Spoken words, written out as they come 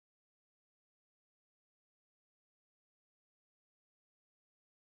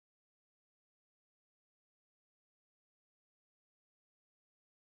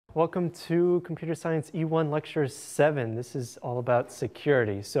Welcome to Computer Science E1 Lecture 7. This is all about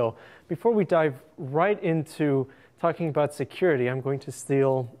security. So before we dive right into talking about security, I'm going to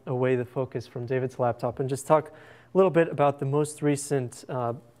steal away the focus from David's laptop and just talk a little bit about the most recent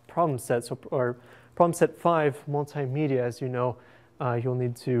problem set, or problem set 5, multimedia. As you know, you'll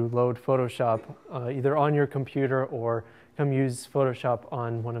need to load Photoshop either on your computer or come use Photoshop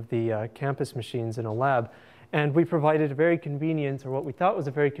on one of the campus machines in a lab. And we provided a very convenient, or what we thought was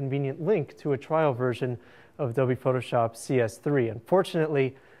a very convenient link to a trial version of Adobe Photoshop CS3.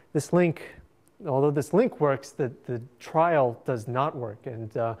 Unfortunately, this link, although this link works, the trial does not work.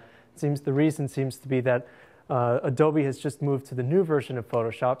 And the reason seems to be that Adobe has just moved to the new version of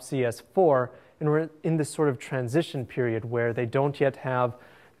Photoshop, CS4, and we're in this sort of transition period where they don't yet have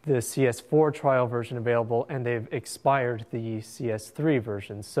the CS4 trial version available, and they've expired the CS3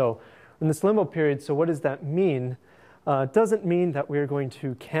 version. So in this limbo period, so what does that mean? It doesn't mean that we're going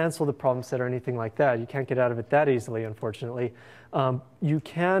to cancel the problem set or anything like that. You can't get out of it that easily, unfortunately. You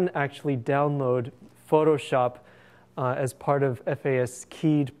can actually download Photoshop as part of FAS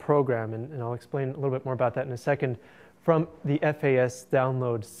keyed program, and I'll explain a little bit more about that in a second, from the FAS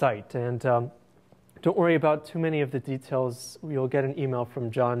download site. And don't worry about too many of the details. You'll get an email from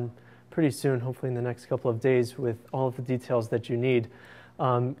John pretty soon, hopefully in the next couple of days, with all of the details that you need.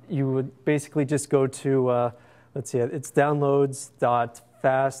 You would basically just go to, let's see, it's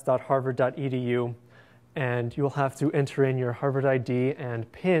downloads.fas.harvard.edu, and you'll have to enter in your Harvard ID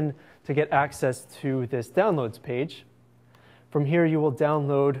and PIN to get access to this downloads page. From here, you will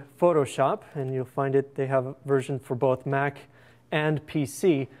download Photoshop, and you'll find they have a version for both Mac and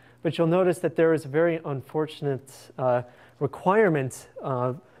PC. But you'll notice that there is a very unfortunate requirement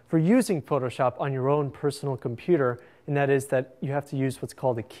for using Photoshop on your own personal computer, and that is that you have to use what's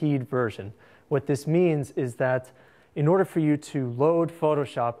called a keyed version. What this means is that in order for you to load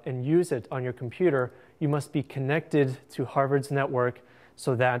Photoshop and use it on your computer, you must be connected to Harvard's network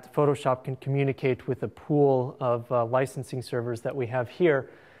so that Photoshop can communicate with a pool of licensing servers that we have here,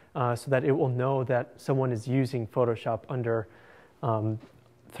 so that it will know that someone is using Photoshop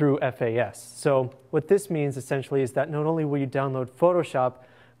through FAS. So what this means essentially is that not only will you download Photoshop,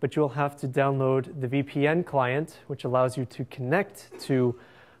 but you'll have to download the VPN client, which allows you to connect to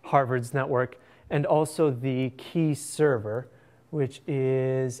Harvard's network, and also the key server, which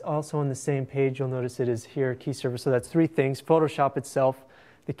is also on the same page. You'll notice it is here, key server. So that's three things: Photoshop itself,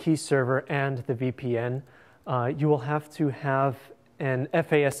 the key server, and the VPN. You will have to have an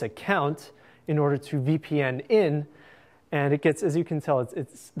FAS account in order to VPN in, and it gets, as you can tell,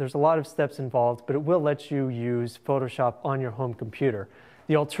 there's a lot of steps involved, but it will let you use Photoshop on your home computer.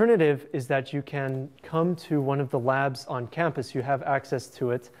 The alternative is that you can come to one of the labs on campus. You have access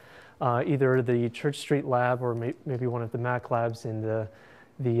to it, either the Church Street lab or maybe one of the Mac labs in the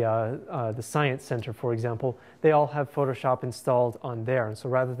Science Center, for example. They all have Photoshop installed on there. And so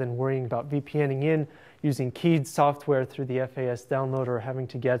rather than worrying about VPNing in, using keyed software through the FAS download, or having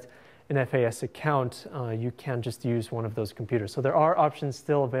to get an FAS account, you can just use one of those computers. So there are options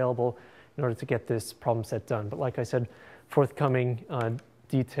still available in order to get this problem set done. But like I said, forthcoming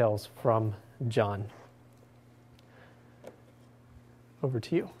details from John. Over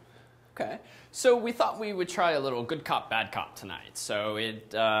to you. Okay, so we thought we would try a little good cop, bad cop tonight. So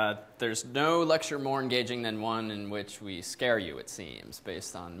there's no lecture more engaging than one in which we scare you, it seems,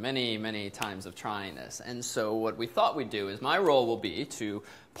 based on many, many times of trying this. And so what we thought we'd do is my role will be to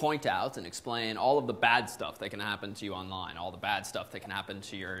point out and explain all of the bad stuff that can happen to you online, all the bad stuff that can happen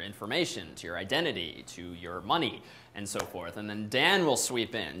to your information, to your identity, to your money, and so forth. And then Dan will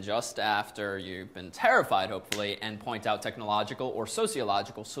sweep in just after you've been terrified, hopefully, and point out technological or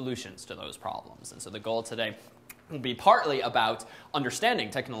sociological solutions to those problems. And so the goal today will be partly about understanding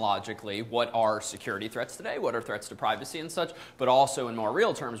technologically what are security threats today, what are threats to privacy and such, but also in more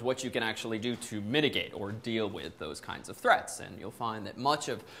real terms what you can actually do to mitigate or deal with those kinds of threats. And you'll find that much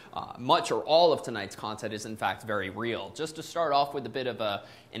or all of tonight's content is in fact very real. Just to start off with a bit of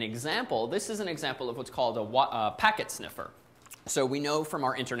an example, this is an example of what's called a packet sniffer. So we know from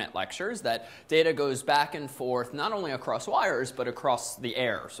our internet lectures that data goes back and forth not only across wires, but across the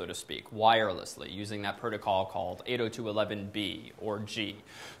air, so to speak, wirelessly, using that protocol called 802.11b or G.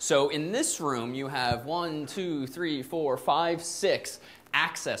 So in this room, you have 1, 2, 3, 4, 5, 6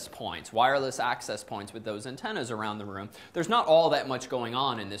 access points, wireless access points with those antennas around the room. There's not all that much going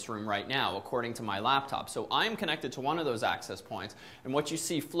on in this room right now, according to my laptop. So I'm connected to one of those access points, and what you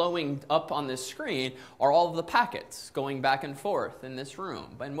see flowing up on this screen are all of the packets going back and forth in this room.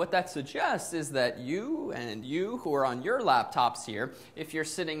 And what that suggests is that you and you who are on your laptops here, if you're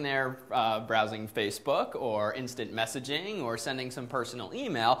sitting there browsing Facebook or instant messaging or sending some personal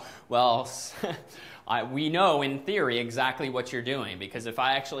email, well, we know in theory exactly what you're doing, because if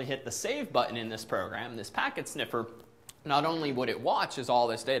I actually hit the save button in this program, this packet sniffer, not only would it watch as all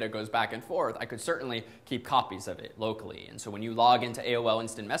this data goes back and forth, I could certainly keep copies of it locally. And so when you log into AOL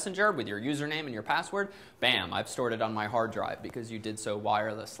Instant Messenger with your username and your password, bam, I've stored it on my hard drive because you did so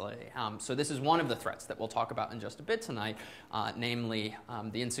wirelessly. So this is one of the threats that we'll talk about in just a bit tonight, namely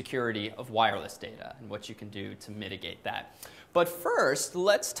the insecurity of wireless data and what you can do to mitigate that. But first,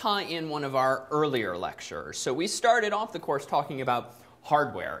 let's tie in one of our earlier lectures. So we started off the course talking about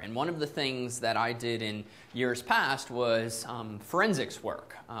hardware, and one of the things that I did in years past was forensics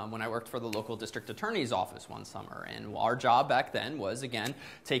work when I worked for the local district attorney's office one summer. And our job back then was, again,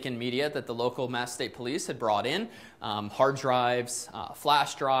 taking media that the local Mass State Police had brought in, hard drives,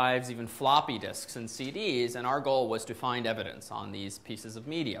 flash drives, even floppy disks and CDs, and our goal was to find evidence on these pieces of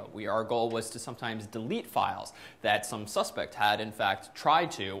media. Our goal was to sometimes delete files that some suspect had in fact tried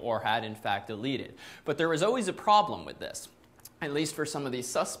to or had in fact deleted. But there was always a problem with this, at least for some of these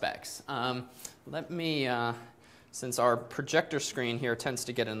suspects. Let me, since our projector screen here tends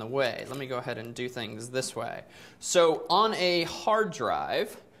to get in the way, let me go ahead and do things this way. So on a hard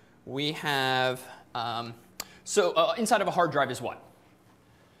drive, we have, inside of a hard drive is what?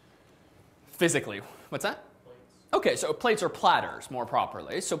 Physically, what's that? Okay, so plates are platters, more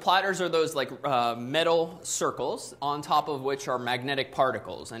properly. So platters are those like metal circles on top of which are magnetic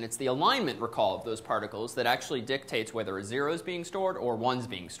particles. And it's the alignment, recall, of those particles that actually dictates whether a 0 is being stored or 1 is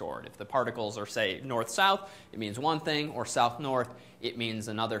being stored. If the particles are, say, north-south, it means one thing, or south-north, it means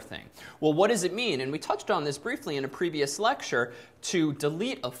another thing. Well, what does it mean? And we touched on this briefly in a previous lecture, to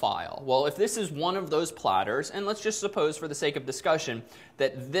delete a file. Well, if this is one of those platters, and let's just suppose for the sake of discussion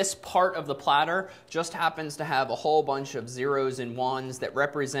that this part of the platter just happens to have a whole bunch of 0s and 1s that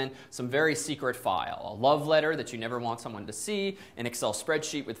represent some very secret file, a love letter that you never want someone to see, an Excel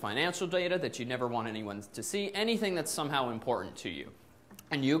spreadsheet with financial data that you never want anyone to see, anything that's somehow important to you.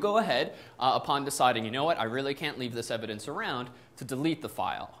 And you go ahead, upon deciding, you know what, I really can't leave this evidence around, to delete the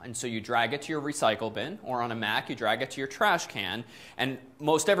file. And so you drag it to your recycle bin, or on a Mac, you drag it to your trash can. And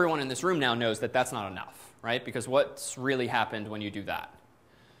most everyone in this room now knows that that's not enough, right? Because what's really happened when you do that?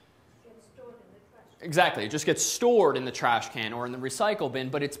 Exactly, it just gets stored in the trash can or in the recycle bin,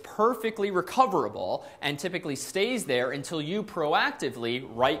 but it's perfectly recoverable and typically stays there until you proactively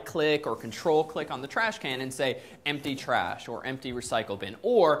right-click or control-click on the trash can and say empty trash or empty recycle bin.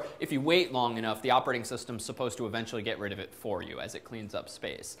 Or if you wait long enough, the operating system's supposed to eventually get rid of it for you as it cleans up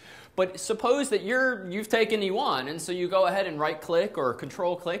space. But suppose that you've taken E1, and so you go ahead and right-click or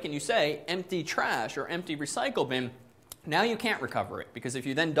control-click and you say empty trash or empty recycle bin. Now you can't recover it, because if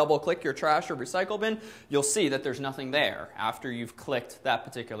you then double-click your trash or recycle bin, you'll see that there's nothing there after you've clicked that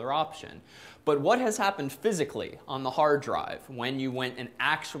particular option. But what has happened physically on the hard drive when you went and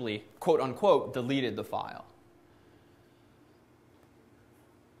actually, quote-unquote, deleted the file?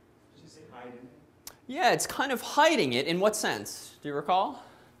 Did you say hiding it? Yeah, it's kind of hiding it. In what sense? Do you recall?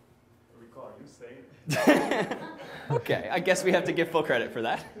 I recall you saying it. Okay, I guess we have to give full credit for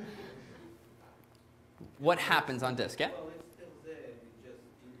that. What happens on disk, yeah? Well, it's still there, you just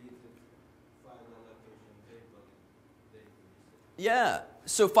delete the file allocation table. Yeah,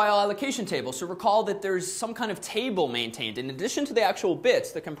 so file allocation table. So recall that there's some kind of table maintained. In addition to the actual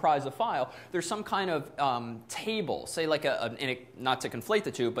bits that comprise a file, there's some kind of table, say like not to conflate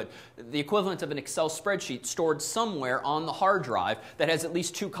the two, but the equivalent of an Excel spreadsheet stored somewhere on the hard drive that has at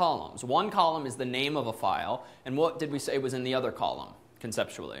least two columns. One column is the name of a file, and what did we say was in the other column,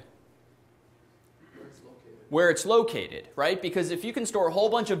 conceptually? Where it's located, right? Because if you can store a whole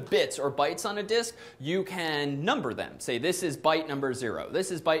bunch of bits or bytes on a disk, you can number them. Say this is byte number 0, this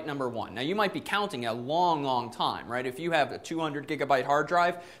is byte number 1. Now you might be counting a long, long time, right? If you have a 200 gigabyte hard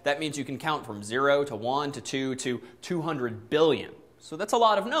drive, that means you can count from 0 to 1 to 2 to 200 billion. So that's a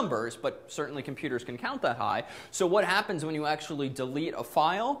lot of numbers, but certainly computers can count that high. So what happens when you actually delete a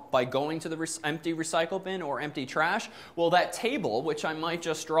file by going to the empty recycle bin or empty trash? Well, that table, which I might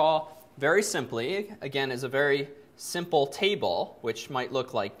just draw very simply, again, is a very simple table, which might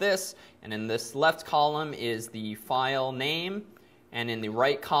look like this. And in this left column is the file name, and in the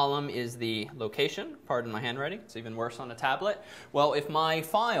right column is the location. Pardon my handwriting, it's even worse on a tablet. Well, if my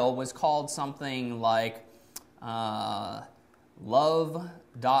file was called something like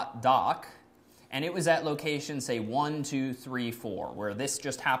love.doc, and it was at location, say, 1, 2, 3, 4, where this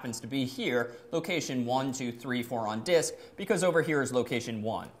just happens to be here, location 1, 2, 3, 4 on disk, because over here is location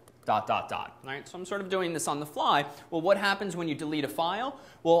 1, ... All right, so I'm sort of doing this on the fly. Well, what happens when you delete a file?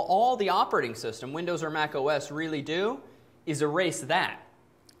 Well, all the operating system, Windows or Mac OS, really do is erase that.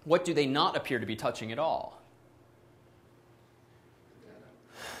 What do they not appear to be touching at all?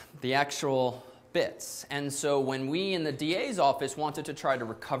 The actual bits. And so when we in the DA's office wanted to try to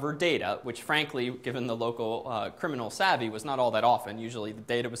recover data, which frankly, given the local criminal savvy, was not all that often, usually the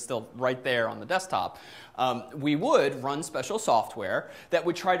data was still right there on the desktop, we would run special software that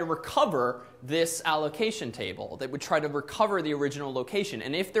would try to recover this allocation table, that would try to recover the original location.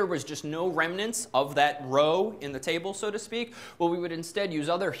 And if there was just no remnants of that row in the table, so to speak, well, we would instead use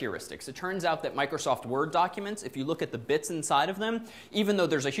other heuristics. It turns out that Microsoft Word documents, if you look at the bits inside of them, even though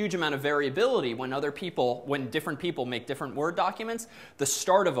there's a huge amount of variability when different people make different Word documents, the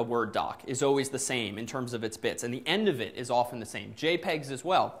start of a Word doc is always the same in terms of its bits, and the end of it is often the same. JPEGs as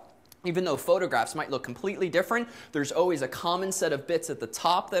well. Even though photographs might look completely different, there's always a common set of bits at the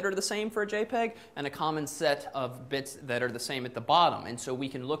top that are the same for a JPEG and a common set of bits that are the same at the bottom. And so we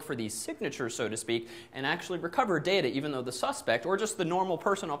can look for these signatures, so to speak, and actually recover data even though the suspect, or just the normal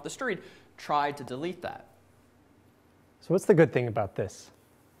person off the street, tried to delete that. So what's the good thing about this?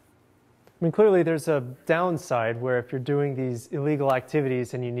 I mean, clearly there's a downside where if you're doing these illegal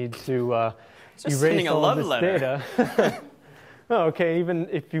activities and you need to erase all of this data. Oh, okay, even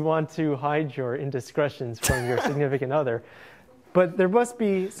if you want to hide your indiscretions from your significant other. But there must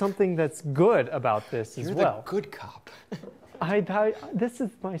be something that's good about this as well. You're the good cop. This is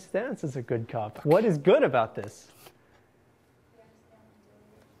my stance as a good cop. Okay. What is good about this?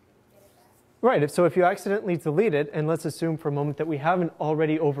 Right, so if you accidentally delete it, and let's assume for a moment that we haven't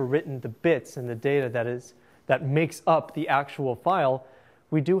already overwritten the bits and the data that makes up the actual file,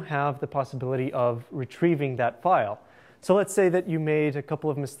 we do have the possibility of retrieving that file. So let's say that you made a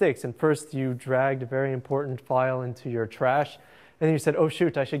couple of mistakes, and first you dragged a very important file into your trash, and then you said, oh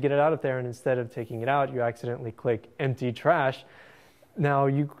shoot, I should get it out of there, and instead of taking it out, you accidentally click empty trash. Now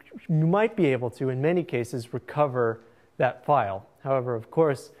you might be able to, in many cases, recover that file. However, of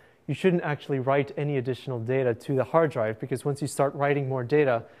course, you shouldn't actually write any additional data to the hard drive, because once you start writing more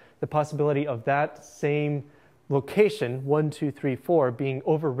data, the possibility of that same location, 1, 2, 3, 4, being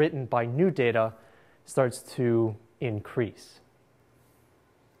overwritten by new data starts to increase.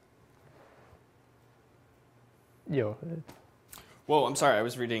 Whoa, I'm sorry, I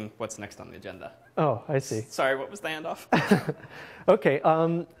was reading what's next on the agenda. Oh, I see. Sorry, what was the handoff? Okay.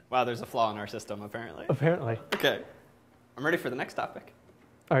 Wow, there's a flaw in our system, apparently. Apparently. Okay. I'm ready for the next topic.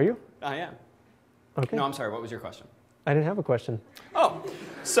 Are you? I am. Okay. No, I'm sorry, what was your question? I didn't have a question. Oh,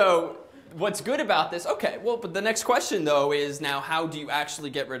 so what's good about this? Okay, well, but the next question, though, is now how do you actually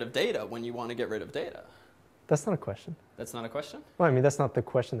get rid of data when you want to get rid of data? That's not a question. That's not a question? Well, I mean, that's not the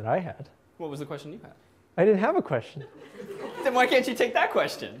question that I had. What was the question you had? I didn't have a question. Then why can't you take that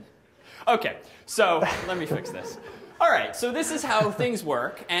question? Okay, so let me fix this. All right, so this is how things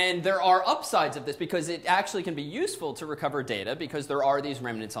work, and there are upsides of this because it actually can be useful to recover data because there are these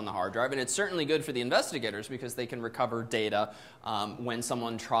remnants on the hard drive, and it's certainly good for the investigators because they can recover data when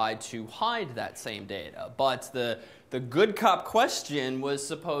someone tried to hide that same data. But the good cop question was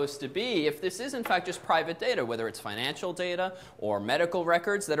supposed to be if this is in fact just private data, whether it's financial data or medical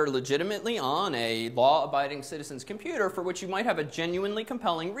records that are legitimately on a law-abiding citizen's computer for which you might have a genuinely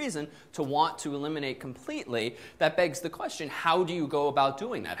compelling reason to want to eliminate completely, that begs the question, how do you go about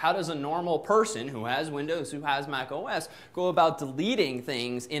doing that? How does a normal person who has Windows, who has Mac OS, go about deleting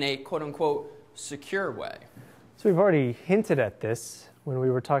things in a quote-unquote secure way? So we've already hinted at this when we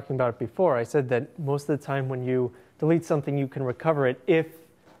were talking about it before. I said that most of the time when you delete something, you can recover it if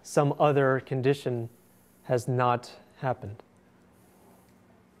some other condition has not happened.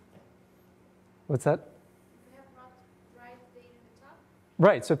 What's that? You have not write data at the top?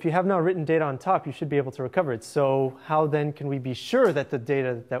 Right, so if you have not written data on top, you should be able to recover it. So how then can we be sure that the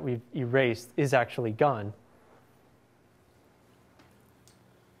data that we've erased is actually gone?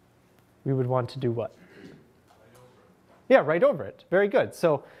 We would want to do what? Yeah, write over it. Very good.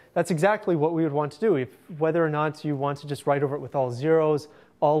 So that's exactly what we would want to do. Whether or not you want to just write over it with all zeros,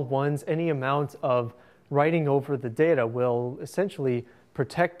 all ones, any amount of writing over the data will essentially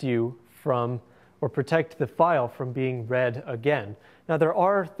protect you from, or protect the file from being read again. Now there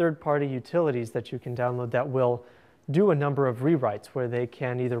are third-party utilities that you can download that will do a number of rewrites where they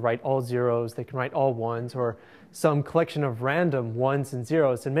can either write all zeros, they can write all ones, or some collection of random ones and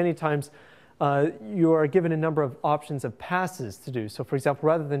zeros. And many times you are given a number of options of passes to do. So for example,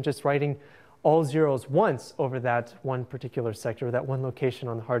 rather than just writing all zeros once over that one particular sector, that one location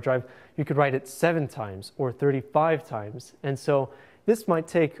on the hard drive, you could write it 7 times or 35 times. And so this might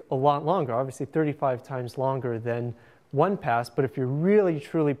take a lot longer, obviously 35 times longer than one pass, but if you're really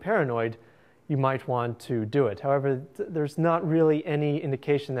truly paranoid, you might want to do it. However, there's not really any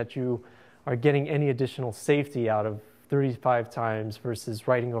indication that you are getting any additional safety out of 35 times versus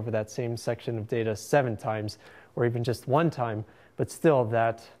writing over that same section of data 7 times or even just 1 time, but still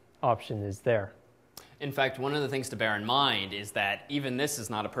that option is there. In fact, one of the things to bear in mind is that even this is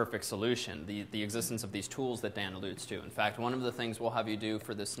not a perfect solution, the existence of these tools that Dan alludes to. In fact, one of the things we'll have you do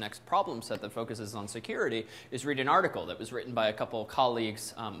for this next problem set that focuses on security is read an article that was written by a couple of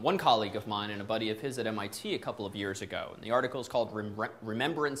colleagues, one colleague of mine and a buddy of his at MIT a couple of years ago. And the article is called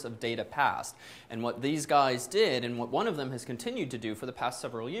Remembrance of Data Past. And what these guys did, and what one of them has continued to do for the past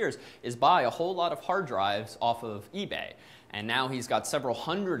several years, is buy a whole lot of hard drives off of eBay. And now he's got several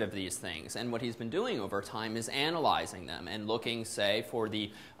hundred of these things. And what he's been doing over time is analyzing them and looking, say, for the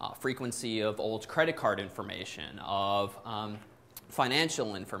frequency of old credit card information, of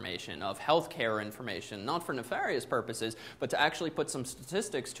financial information, of healthcare information, not for nefarious purposes, but to actually put some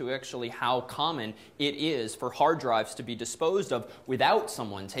statistics to actually how common it is for hard drives to be disposed of without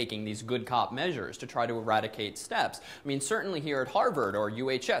someone taking these good cop measures to try to eradicate steps. I mean, certainly here at Harvard or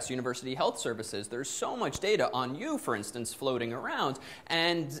UHS, University Health Services, there's so much data on you, for instance, floating around,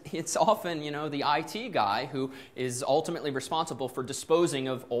 and it's often, you know, the IT guy who is ultimately responsible for disposing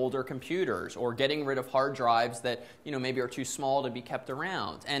of older computers or getting rid of hard drives that, you know, maybe are too small to be kept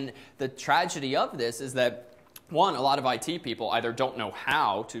around. And the tragedy of this is that, one, a lot of IT people either don't know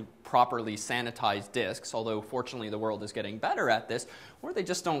how to properly sanitize disks, although fortunately the world is getting better at this, or they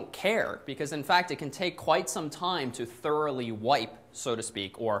just don't care, because in fact it can take quite some time to thoroughly wipe, so to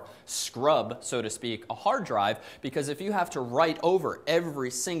speak, or scrub, so to speak, a hard drive, because if you have to write over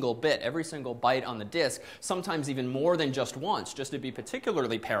every single bit, every single byte on the disk, sometimes even more than just once, just to be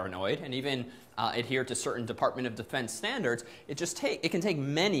particularly paranoid and even adhere to certain Department of Defense standards, it can take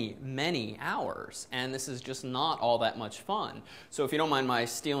many, many hours, and this is just not all that much fun. So if you don't mind my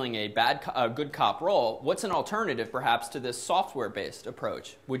stealing a good cop role, what's an alternative perhaps to this software-based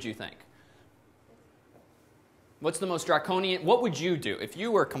approach, would you think? What's the most draconian? What would you do if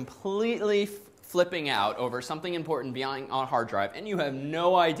you were completely flipping out over something important being on a hard drive and you have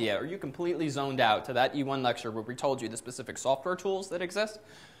no idea, or you completely zoned out to that E-1 lecture where we told you the specific software tools that exist?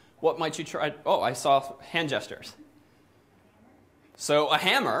 What might you try? Oh, I saw hand gestures. So a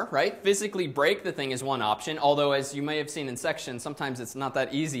hammer, right? Physically break the thing is one option, although as you may have seen in sections, sometimes it's not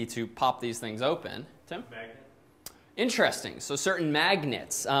that easy to pop these things open. Tim? Magnet. Interesting. So certain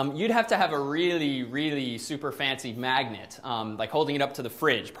magnets. You'd have to have a really, really super fancy magnet. Like holding it up to the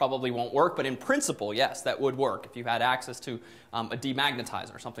fridge probably won't work, but in principle, yes, that would work if you had access to a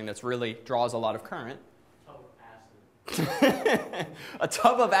demagnetizer, something that's really draws a lot of current. A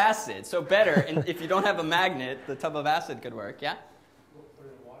tub of acid. So better, if you don't have a magnet, the tub of acid could work, yeah? Put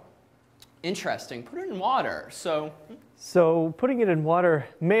it in water. Interesting. Put it in water. So putting it in water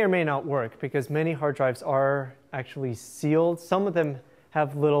may or may not work because many hard drives are actually sealed. Some of them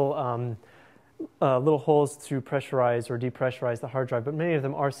have little holes to pressurize or depressurize the hard drive, but many of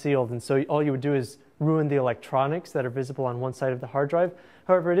them are sealed, and so all you would do is ruin the electronics that are visible on one side of the hard drive.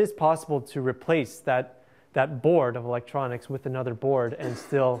 However, it is possible to replace that board of electronics with another board and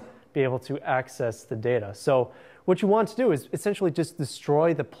still be able to access the data. So what you want to do is essentially just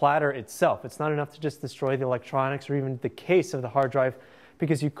destroy the platter itself. It's not enough to just destroy the electronics or even the case of the hard drive,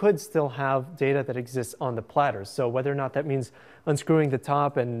 because you could still have data that exists on the platters. So whether or not that means unscrewing the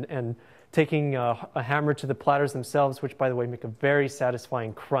top and taking a hammer to the platters themselves, which by the way make a very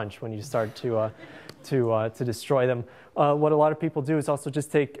satisfying crunch when you start to destroy them. What a lot of people do is also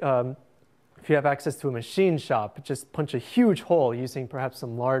just take, if you have access to a machine shop, just punch a huge hole using perhaps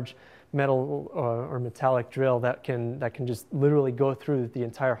some large metal or metallic drill that can just literally go through the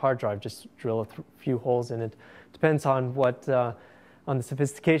entire hard drive. Just drill a few holes in it. Depends on what on the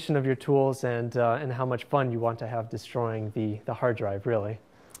sophistication of your tools and how much fun you want to have destroying the hard drive, really.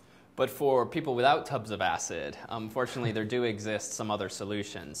 But for people without tubs of acid, fortunately there do exist some other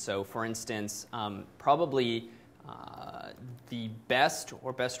solutions. So for instance, probably the best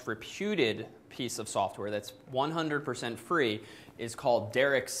or best reputed piece of software that's 100% free is called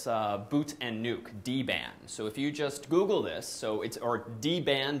Derek's Boot and Nuke, DBAN. So if you just Google this, so it's or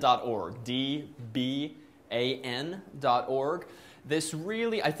dban.org, dban.org. This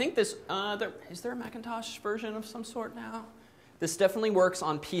really, I think this, is there a Macintosh version of some sort now? This definitely works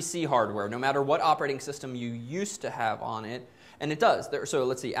on PC hardware, no matter what operating system you used to have on it. And it does. So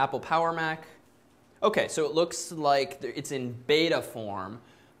let's see, Apple Power Mac. Okay, so it looks like it's in beta form.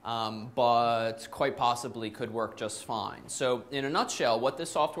 but quite possibly could work just fine. So in a nutshell, what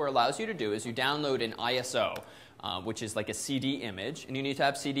this software allows you to do is you download an ISO, which is like a CD image, and you need to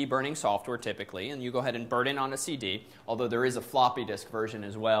have CD burning software typically, and you go ahead and burn it on a CD, although there is a floppy disk version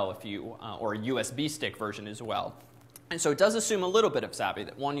as well, if you, or a USB stick version as well. And so it does assume a little bit of savvy,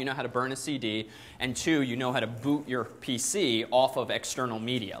 that one, you know how to burn a CD, and two, you know how to boot your PC off of external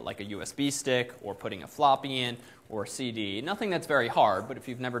media, like a USB stick, or putting a floppy in, or CD. Nothing that's very hard, but if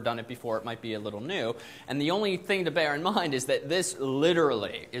you've never done it before, it might be a little new. And the only thing to bear in mind is that this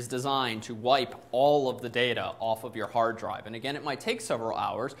literally is designed to wipe all of the data off of your hard drive. And again, it might take several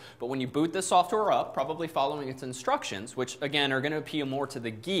hours, but when you boot this software up, probably following its instructions, which again are going to appeal more to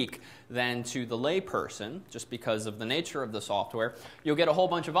the geek than to the layperson, just because of the nature of the software, you'll get a whole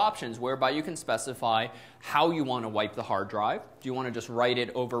bunch of options whereby you can specify how you want to wipe the hard drive. Do you want to just write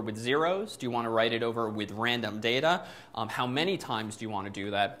it over with zeros? Do you want to write it over with random data? How many times do you want to do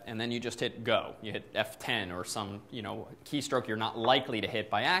that? And then you just hit go. You hit F10 or some keystroke you're not likely to hit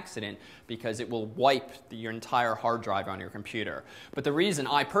by accident, because it will wipe your entire hard drive on your computer. But the reason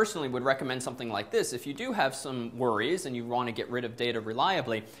I personally would recommend something like this, if you do have some worries and you want to get rid of data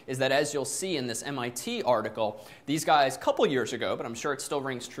reliably, is that as you'll see in this MIT article, these guys a couple years ago, but I'm sure it still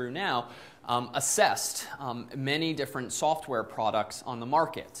rings true now, assessed many different software products on the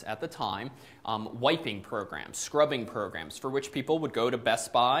market at the time, wiping programs, scrubbing programs, for which people would go to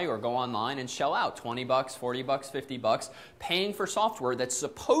Best Buy or go online and shell out $20, $40, $50, paying for software that's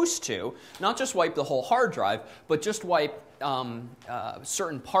supposed to not just wipe the whole hard drive, but just wipe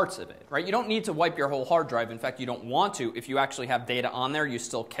certain parts of it, right? You don't need to wipe your whole hard drive. In fact, you don't want to if you actually have data on there you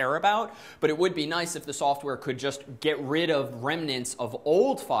still care about. But it would be nice if the software could just get rid of remnants of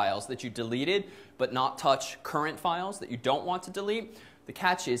old files that you deleted, but not touch current files that you don't want to delete. The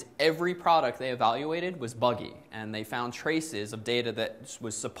catch is every product they evaluated was buggy, and they found traces of data that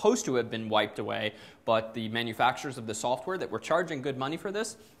was supposed to have been wiped away, but the manufacturers of the software that were charging good money for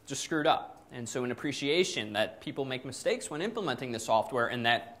this just screwed up. And so an appreciation that people make mistakes when implementing the software, and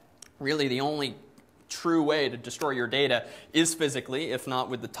that really the only true way to destroy your data is physically, if not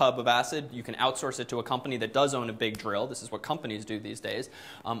with the tub of acid. You can outsource it to a company that does own a big drill. This is what companies do these days.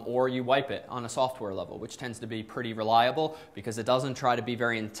 Or you wipe it on a software level, which tends to be pretty reliable because it doesn't try to be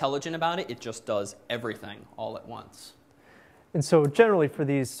very intelligent about it. It just does everything all at once. And so generally for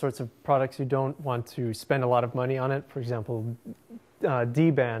these sorts of products, you don't want to spend a lot of money on it. For example,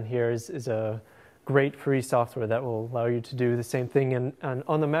 DBAN here is a great free software that will allow you to do the same thing. And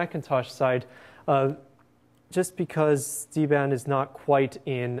on the Macintosh side, just because DBAN is not quite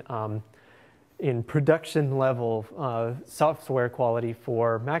in production level software quality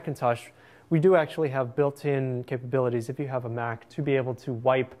for Macintosh, we do actually have built-in capabilities, if you have a Mac, to be able to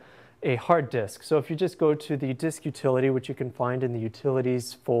wipe a hard disk. So if you just go to the disk utility, which you can find in the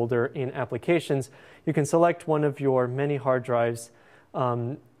utilities folder in applications, you can select one of your many hard drives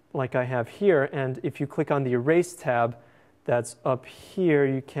like I have here, and if you click on the Erase tab that's up here,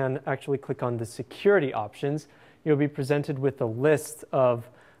 you can actually click on the security options. You'll be presented with a list of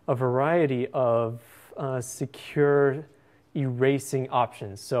a variety of secure erasing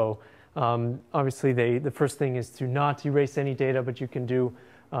options. So obviously the first thing is to not erase any data, but you can do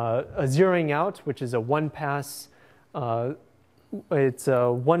a zeroing out, which is a one-pass. It's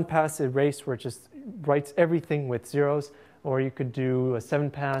a one-pass erase where it just writes everything with zeros. Or you could do a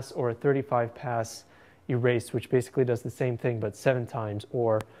 7-pass or a 35-pass erase, which basically does the same thing but 7 times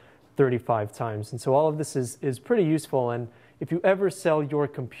or 35 times. And so all of this is pretty useful. And if you ever sell your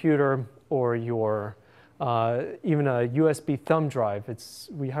computer or your even a USB thumb drive,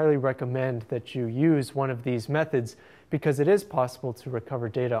 we highly recommend that you use one of these methods, because it is possible to recover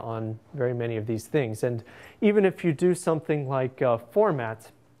data on very many of these things. And even if you do something like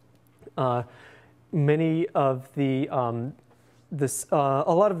format, many of a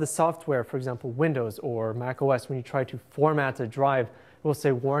lot of the software, for example, Windows or Mac OS, when you try to format a drive, it will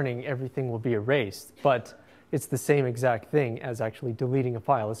say, warning, everything will be erased. But it's the same exact thing as actually deleting a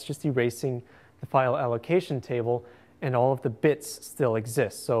file. It's just erasing the file allocation table, and all of the bits still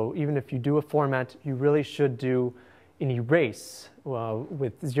exist. So even if you do a format, you really should do an erase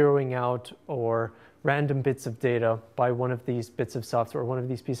with zeroing out or random bits of data by one of these bits of software, one of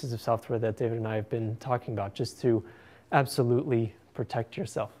these pieces of software that David and I have been talking about, just to absolutely protect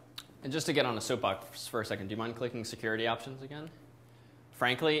yourself. And just to get on a soapbox for a second, do you mind clicking security options again?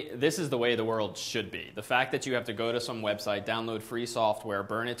 Frankly, this is the way the world should be. The fact that you have to go to some website, download free software,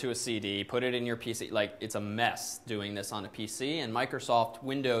 burn it to a CD, put it in your PC, like it's a mess doing this on a PC. And Microsoft,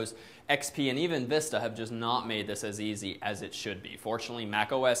 Windows, XP, and even Vista have just not made this as easy as it should be. Fortunately,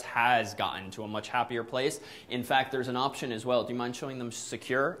 macOS has gotten to a much happier place. In fact, there's an option as well. Do you mind showing them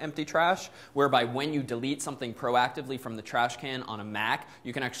secure empty trash? Whereby when you delete something proactively from the trash can on a Mac,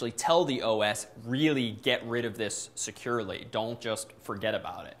 you can actually tell the OS, really get rid of this securely. Don't just forget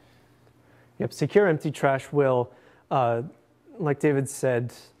about it. Yep, secure empty trash will, like David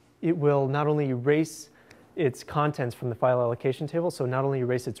said, it will not only erase its contents from the file allocation table, so not only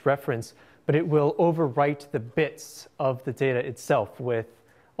erase its reference, but it will overwrite the bits of the data itself with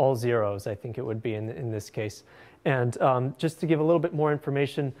all zeros, I think it would be in this case. And just to give a little bit more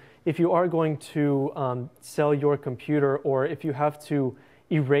information, if you are going to sell your computer, or if you have to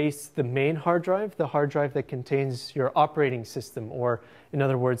erase the main hard drive, the hard drive that contains your operating system, or in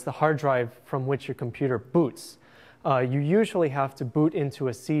other words, the hard drive from which your computer boots, you usually have to boot into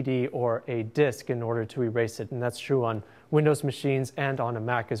a CD or a disk in order to erase it, and that's true on Windows machines and on a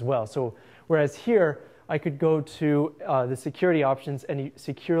Mac as well. So whereas here, I could go to the security options and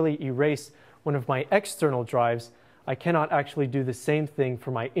securely erase one of my external drives, I cannot actually do the same thing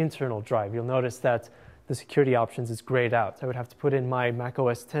for my internal drive. You'll notice that the security options is grayed out. I would have to put in my Mac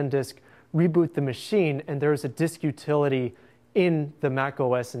OS X disk, reboot the machine, and there's a disk utility in the Mac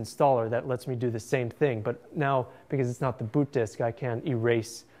OS installer that lets me do the same thing. But now, because it's not the boot disk, I can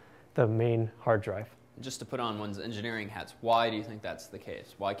erase the main hard drive. Just to put on one's engineering hats, why do you think that's the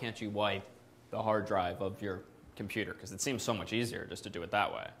case? Why can't you wipe the hard drive of your computer? Because it seems so much easier just to do it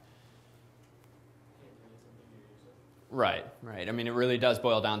that way. Right, right. I mean, it really does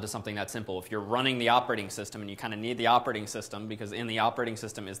boil down to something that simple. If you're running the operating system and you kind of need the operating system because in the operating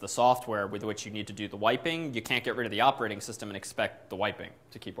system is the software with which you need to do the wiping, you can't get rid of the operating system and expect the wiping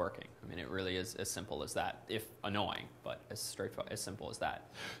to keep working. I mean, it really is as simple as that, if annoying, but as straightforward, as simple as that.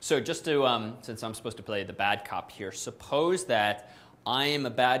 So just to, since I'm supposed to play the bad cop here, suppose that I am a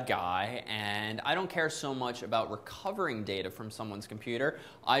bad guy and I don't care so much about recovering data from someone's computer.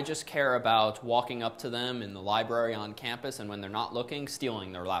 I just care about walking up to them in the library on campus and when they're not looking,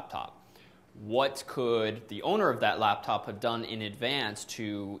 stealing their laptop. What could the owner of that laptop have done in advance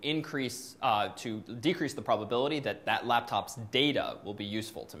to decrease the probability that that laptop's data will be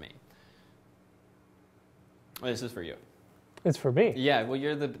useful to me? Well, this is for you. It's for me. Yeah, well,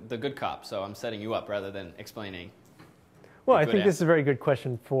 you're the good cop, so I'm setting you up rather than explaining. Well, I think this is a very good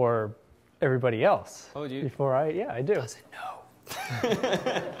question for everybody else. Oh, do you? Yeah, I do. Does it know?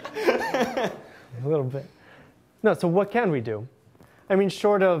 A little bit. No, so what can we do? I mean,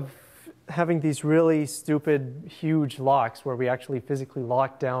 short of having these really stupid, huge locks where we actually physically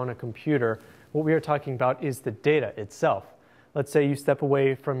lock down a computer, what we are talking about is the data itself. Let's say you step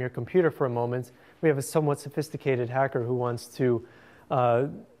away from your computer for a moment. We have a somewhat sophisticated hacker who wants to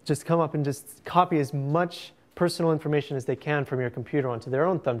just come up and just copy as much personal information as they can from your computer onto their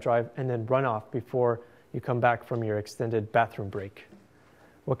own thumb drive and then run off before you come back from your extended bathroom break.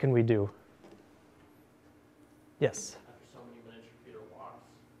 What can we do? Yes? After so many minutes, your computer locks.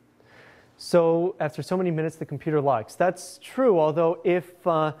 So after so many minutes, the computer locks. That's true, although if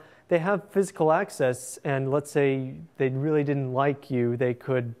they have physical access and let's say they really didn't like you, they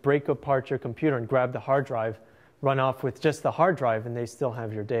could break apart your computer and grab the hard drive, run off with just the hard drive, and they still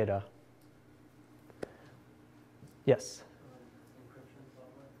have your data. Yes?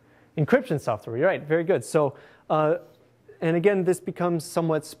 Encryption software, you're right, very good. So, and again, this becomes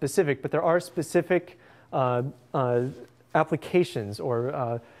somewhat specific, but there are specific applications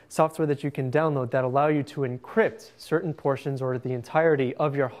or software that you can download that allow you to encrypt certain portions or the entirety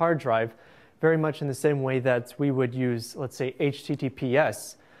of your hard drive, very much in the same way that we would use, let's say,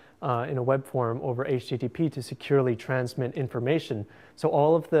 HTTPS in a web form over HTTP to securely transmit information. So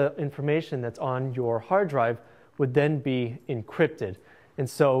all of the information that's on your hard drive would then be encrypted. And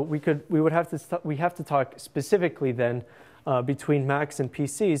so we have to talk specifically then between Macs and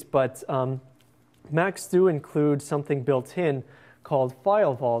PCs, but Macs do include something built in called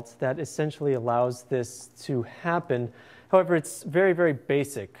File Vault that essentially allows this to happen. However, it's very, very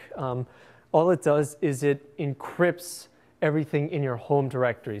basic. All it does is it encrypts everything in your home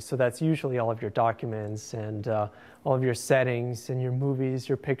directory. So that's usually all of your documents and all of your settings and your movies,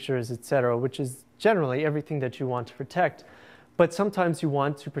 your pictures, etc., which is generally everything that you want to protect. But sometimes you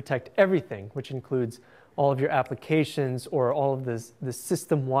want to protect everything, which includes all of your applications or all of the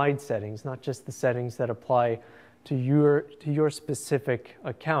system-wide settings, not just the settings that apply to your specific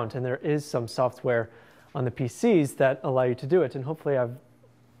account. And there is some software on the PCs that allow you to do it. And hopefully I've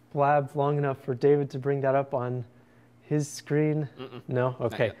blabbed long enough for David to bring that up on his screen? Mm-mm. No?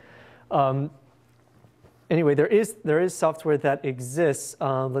 Okay. Not yet. Anyway, there is software that exists.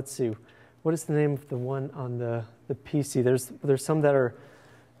 Let's see. What is the name of the one on the PC? There's some that are.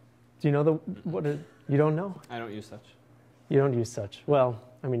 Do you know you don't know? I don't use such. You don't use such. Well,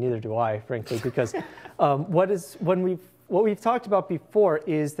 I mean, neither do I, frankly, because what we've talked about before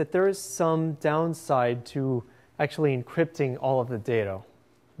is that there is some downside to actually encrypting all of the data.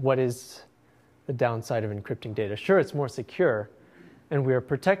 What is the downside of encrypting data? Sure, it's more secure, and we are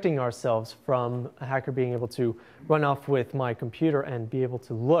protecting ourselves from a hacker being able to run off with my computer and be able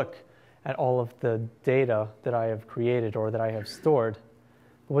to look at all of the data that I have created or that I have stored.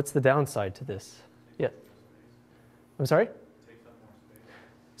 But what's the downside to this? Yeah. I'm sorry?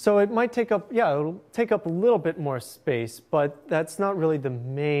 So it might take up, yeah, it'll take up a little bit more space, but that's not really the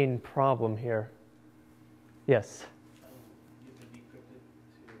main problem here. Yes?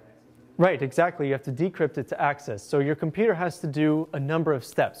 Right, exactly. You have to decrypt it to access. So your computer has to do a number of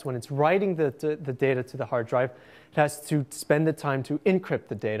steps. When it's writing the data to the hard drive, it has to spend the time to encrypt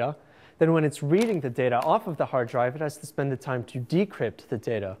the data. Then when it's reading the data off of the hard drive, it has to spend the time to decrypt the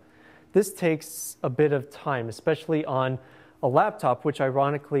data. This takes a bit of time, especially on a laptop, which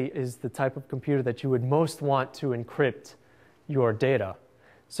ironically is the type of computer that you would most want to encrypt your data.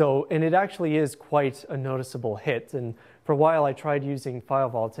 So, and it actually is quite a noticeable hit. And for a while I tried using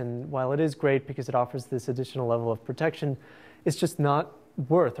FileVault, and while it is great because it offers this additional level of protection, it's just not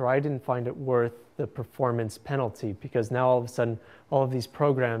worth, or I didn't find it worth the performance penalty, because now all of a sudden all of these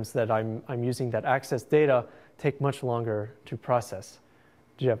programs that I'm using that access data take much longer to process.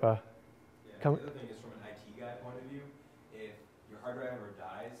 Do you have a comment? The other thing is, from an IT guy point of view, if your hard drive ever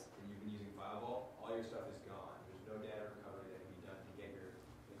dies and you've been using FileVault, all your stuff is gone. There's no data recovery that can be done to get your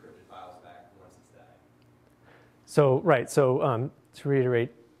encrypted files back once it's died. So, right, so to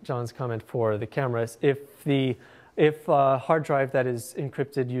reiterate John's comment for the cameras, if a hard drive that is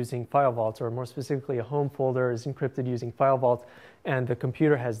encrypted using FileVault, or more specifically a home folder is encrypted using FileVault, and the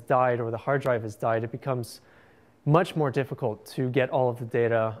computer has died or the hard drive has died, it becomes much more difficult to get all of the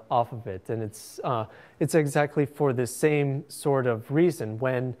data off of it. And it's exactly for the same sort of reason.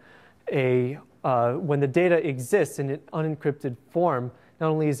 When the data exists in an unencrypted form, not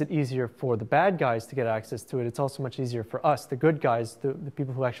only is it easier for the bad guys to get access to it, it's also much easier for us, the good guys, the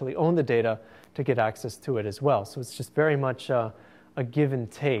people who actually own the data, to get access to it as well. So it's just very much a give and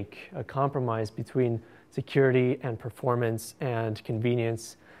take, a compromise between security and performance and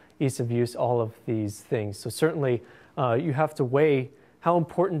convenience, ease of use, all of these things. So certainly you have to weigh how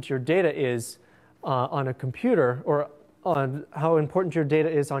important your data is on a computer, or on how important your data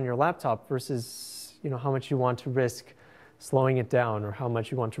is on your laptop versus how much you want to risk slowing it down, or how much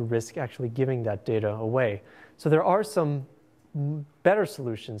you want to risk actually giving that data away. So there are some better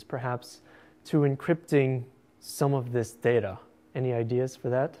solutions perhaps to encrypting some of this data. Any ideas for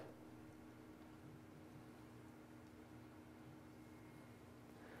that?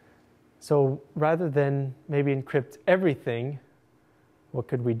 So rather than maybe encrypt everything, what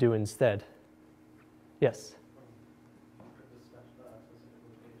could we do instead? Yes?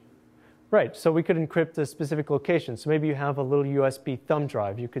 Right, so we could encrypt a specific location. So maybe you have a little USB thumb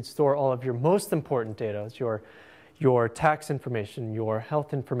drive. You could store all of your most important data, your tax information, your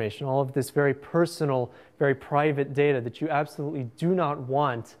health information, all of this very personal, very private data that you absolutely do not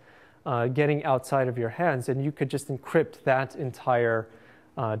want getting outside of your hands, and you could just encrypt that entire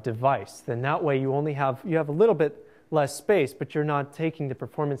device. Then that way you have a little bit less space, but you're not taking the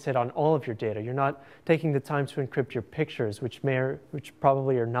performance hit on all of your data. You're not taking the time to encrypt your pictures, which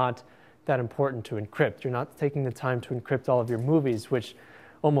probably are not that important to encrypt. You're not taking the time to encrypt all of your movies, which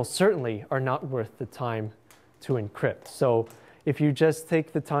almost certainly are not worth the time to encrypt. So if you just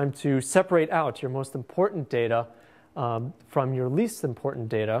take the time to separate out your most important data from your least important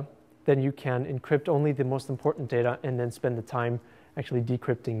data, then you can encrypt only the most important data and then spend the time actually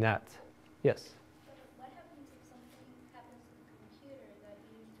decrypting that. Yes? But what happens if something happens to the computer that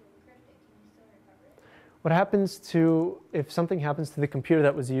you used to encrypt it? Can you still recover it? What happens if something happens to the computer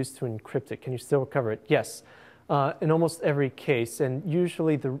that was used to encrypt it? Can you still recover it? Yes, in almost every case. And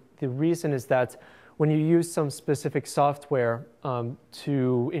usually the reason is that when you use some specific software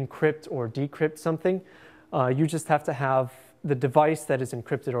to encrypt or decrypt something, you just have to have the device that is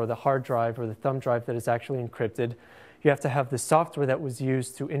encrypted, or the hard drive or the thumb drive that is actually encrypted. You have to have the software that was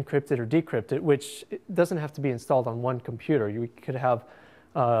used to encrypt it or decrypt it, which doesn't have to be installed on one computer. You could have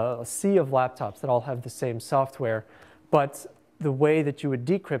a sea of laptops that all have the same software, but the way that you would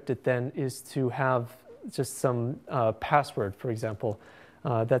decrypt it then is to have just some password, for example.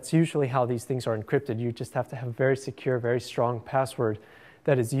 That's usually how these things are encrypted. You just have to have a very secure, very strong password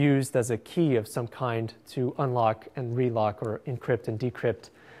that is used as a key of some kind to unlock and relock or encrypt and decrypt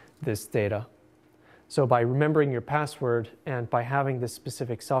this data. So by remembering your password and by having this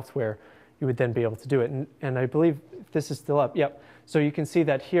specific software, you would then be able to do it. And I believe this is still up. Yep. So you can see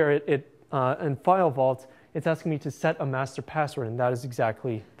that here in File Vault, it's asking me to set a master password, and that is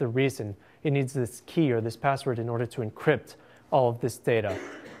exactly the reason. It needs this key or this password in order to encrypt all of this data.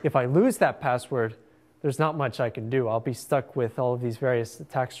 If I lose that password, there's not much I can do. I'll be stuck with all of these various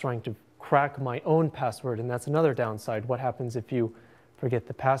attacks trying to crack my own password, and that's another downside. What happens if you forget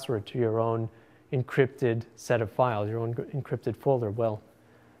the password to your own encrypted set of files, your own encrypted folder? Well,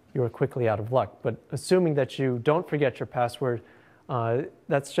 you're quickly out of luck. But assuming that you don't forget your password,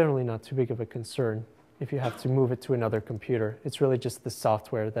 that's generally not too big of a concern if you have to move it to another computer. It's really just the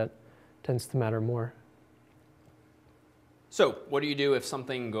software that tends to matter more. So what do you do if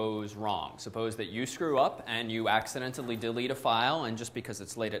something goes wrong? Suppose that you screw up and you accidentally delete a file, and just because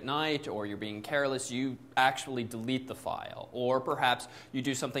it's late at night or you're being careless, you actually delete the file. Or perhaps you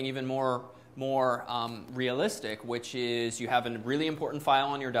do something even more realistic, which is you have a really important file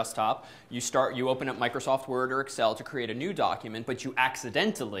on your desktop. You open up Microsoft Word or Excel to create a new document, but you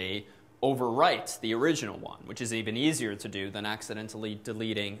accidentally overwrite the original one, which is even easier to do than accidentally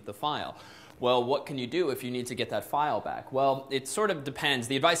deleting the file. Well, what can you do if you need to get that file back? Well, it sort of depends.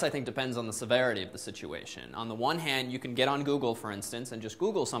 The advice, I think, depends on the severity of the situation. On the one hand, you can get on Google, for instance, and just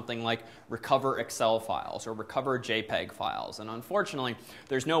Google something like recover Excel files or recover JPEG files. And unfortunately,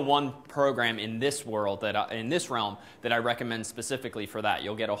 there's no one program in this world, in this realm, that I recommend specifically for that.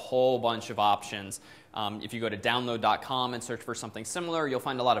 You'll get a whole bunch of options. If you go to download.com and search for something similar, you'll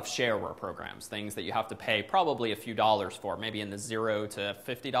find a lot of shareware programs, things that you have to pay probably a few dollars for, maybe in the $0 to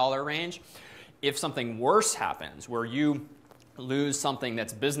 $50 range. If something worse happens, where you lose something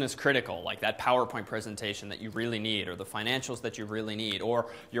that's business critical, like that PowerPoint presentation that you really need, or the financials that you really need, or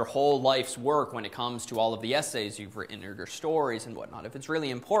your whole life's work when it comes to all of the essays you've written or your stories and whatnot, if it's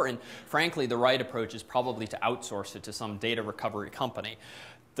really important, frankly, the right approach is probably to outsource it to some data recovery company.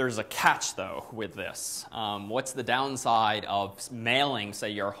 There's a catch, though, with this. What's the downside of mailing,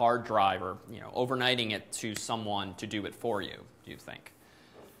 say, your hard drive or overnighting it to someone to do it for you, do you think?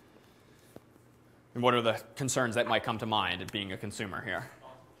 And what are the concerns that might come to mind of being a consumer here?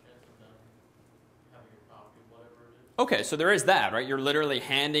 Okay, so there is that, right? You're literally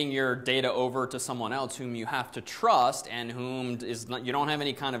handing your data over to someone else whom you have to trust and whom you don't have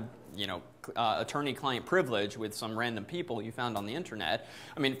any kind of attorney-client privilege with some random people you found on the internet.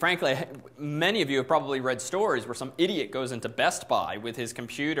 I mean, frankly, many of you have probably read stories where some idiot goes into Best Buy with his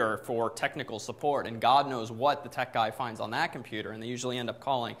computer for technical support, and God knows what the tech guy finds on that computer, and they usually end up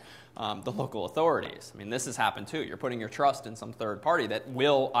calling the local authorities. I mean, this has happened too. You're putting your trust in some third party that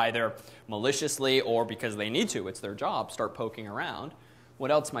will either maliciously or because they need to, it's their job, start poking around.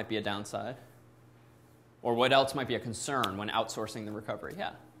 What else might be a downside? Or what else might be a concern when outsourcing the recovery?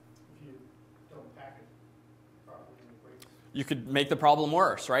 Yeah. You could make the problem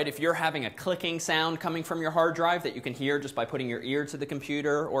worse, right? If you're having a clicking sound coming from your hard drive that you can hear just by putting your ear to the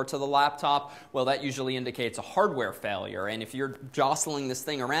computer or to the laptop, well, that usually indicates a hardware failure. And if you're jostling this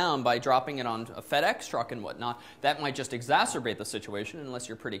thing around by dropping it on a FedEx truck and whatnot, that might just exacerbate the situation unless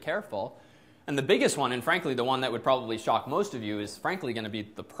you're pretty careful. And the biggest one, and frankly the one that would probably shock most of you, is frankly going to be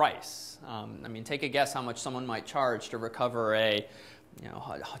the price. I mean, take a guess how much someone might charge to recover a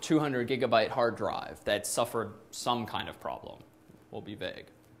 200 gigabyte hard drive that suffered some kind of problem. We'll be vague.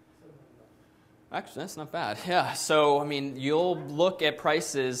 Actually, that's not bad. Yeah, so I mean, you'll look at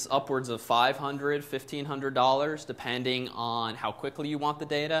prices upwards of $500, $1,500, depending on how quickly you want the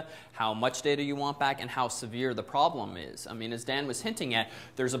data, how much data you want back, and how severe the problem is. I mean, as Dan was hinting at,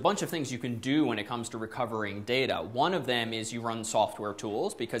 there's a bunch of things you can do when it comes to recovering data. One of them is you run software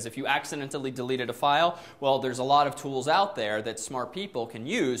tools, because if you accidentally deleted a file, well, there's a lot of tools out there that smart people can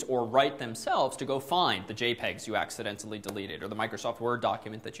use or write themselves to go find the JPEGs you accidentally deleted or the Microsoft Word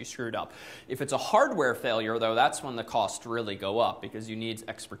document that you screwed up. If it's a hardware failure, though, that's when the costs really go up, because you need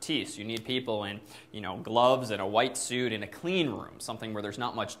expertise. You need people in, gloves and a white suit in a clean room, something where there's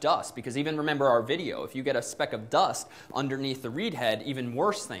not much dust. Because even remember our video, if you get a speck of dust underneath the read head, even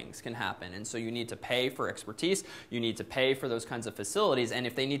worse things can happen. And so you need to pay for expertise. You need to pay for those kinds of facilities. And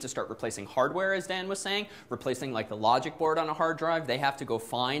if they need to start replacing hardware, as Dan was saying, replacing like the logic board on a hard drive, they have to go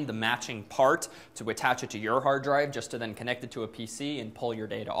find the matching part to attach it to your hard drive just to then connect it to a PC and pull your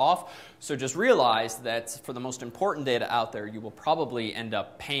data off. So just realize that for the most important data out there, you will probably end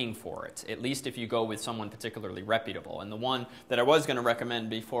up paying for it, at least if you go with someone particularly reputable. And the one that I was going to recommend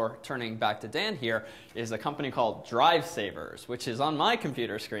before turning back to Dan here is a company called Drive Savers, which is on my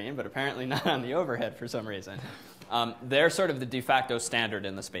computer screen, but apparently not on the overhead for some reason. They're sort of the de facto standard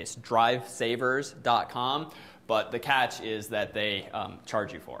in the space, drivesavers.com, but the catch is that they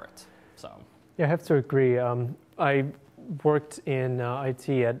charge you for it. So. Yeah, I have to agree. I worked in IT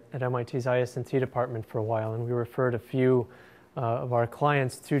at MIT's IS&T department for a while, and we referred a few of our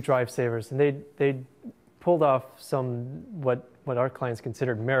clients to DriveSavers, and they pulled off some what our clients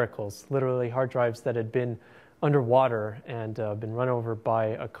considered miracles. Literally, hard drives that had been underwater and been run over by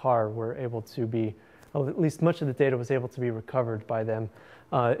a car were able to be, well, at least much of the data was able to be recovered by them.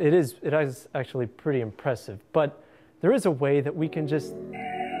 It is actually pretty impressive, but there is a way that we can just.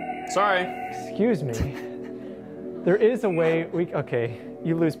 Sorry. Excuse me. There is a way okay,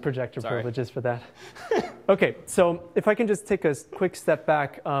 you lose projector Sorry. privileges for that. Okay, so if I can just take a quick step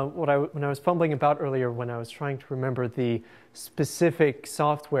back, when I was fumbling about earlier when I was trying to remember the specific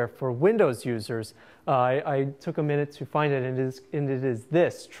software for Windows users, I took a minute to find it, and it is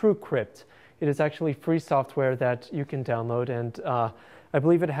this, TrueCrypt. It is actually free software that you can download, and I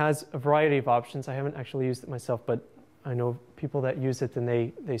believe it has a variety of options. I haven't actually used it myself, but I know people that use it and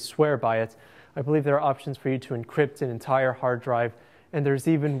they swear by it. I believe there are options for you to encrypt an entire hard drive, and there's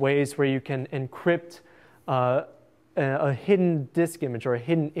even ways where you can encrypt a hidden disk image or a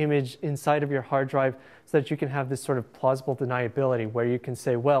hidden image inside of your hard drive so that you can have this sort of plausible deniability where you can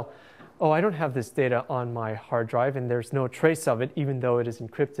say, well, oh, I don't have this data on my hard drive, and there's no trace of it, even though it is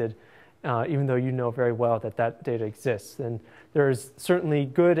encrypted, even though you know very well that that data exists. And there's certainly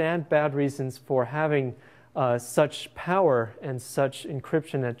good and bad reasons for having such power and such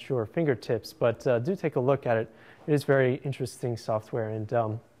encryption at your fingertips, but do take a look at it. It is very interesting software,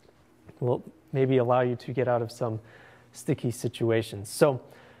 and will maybe allow you to get out of some sticky situations. So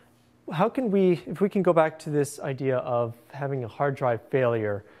how can we, if we can go back to this idea of having a hard drive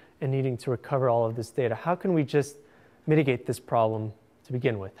failure and needing to recover all of this data, how can we just mitigate this problem to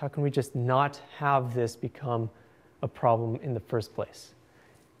begin with? How can we just not have this become a problem in the first place?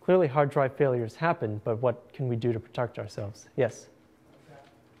 Clearly, hard drive failures happen, but what can we do to protect ourselves? Yes?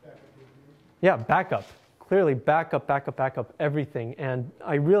 Yeah, backup. Clearly, backup everything. And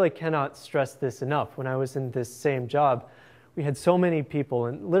I really cannot stress this enough. When I was in this same job, we had so many people,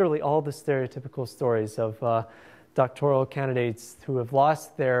 and literally all the stereotypical stories of doctoral candidates who have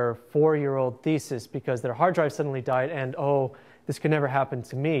lost their 4-year-old thesis because their hard drive suddenly died, and oh, this could never happen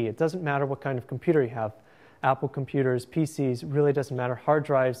to me. It doesn't matter what kind of computer you have. Apple computers, PCs, really doesn't matter. Hard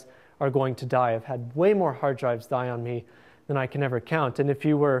drives are going to die. I've had way more hard drives die on me than I can ever count. And if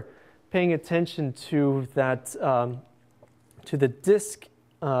you were paying attention to that, to the disk,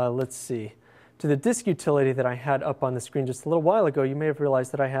 let's see, to the disk utility that I had up on the screen just a little while ago, you may have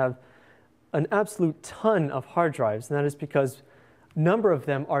realized that I have an absolute ton of hard drives, and that is because a number of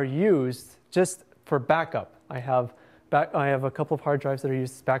them are used just for backup. I have a couple of hard drives that are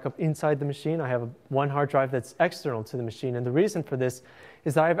used as backup inside the machine. I have one hard drive that's external to the machine. And the reason for this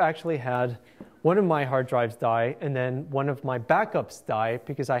is I've actually had one of my hard drives die and then one of my backups die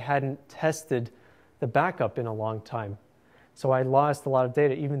because I hadn't tested the backup in a long time. So I lost a lot of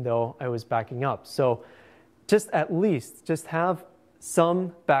data even though I was backing up. So just have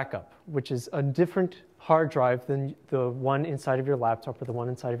some backup, which is a different hard drive than the one inside of your laptop or the one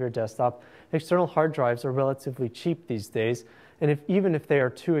inside of your desktop. External hard drives are relatively cheap these days, and even if they are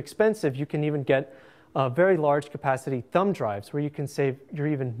too expensive, you can even get very large capacity thumb drives where you can save your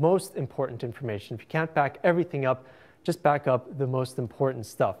even most important information. If you can't back everything up, just back up the most important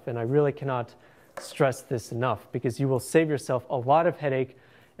stuff. And I really cannot stress this enough because you will save yourself a lot of headache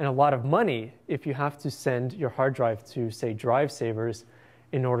and a lot of money if you have to send your hard drive to, say, DriveSavers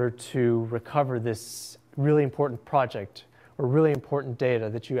in order to recover this really important project or really important data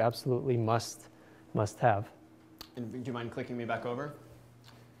that you absolutely must have. And do you mind clicking me back over?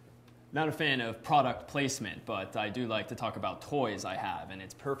 Not a fan of product placement, but I do like to talk about toys I have, and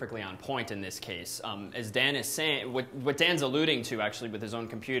it's perfectly on point in this case. As Dan is saying, what Dan's alluding to actually with his own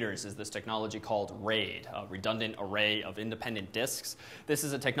computers is this technology called RAID, a redundant array of independent disks. This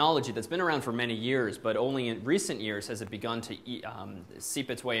is a technology that's been around for many years, but only in recent years has it begun to seep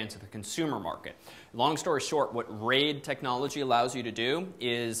its way into the consumer market. Long story short, what RAID technology allows you to do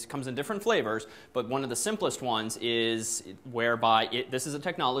comes in different flavors, but one of the simplest ones is whereby this is a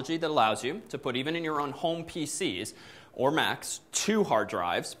technology that allows you to put, even in your own home PCs or Macs, 2 hard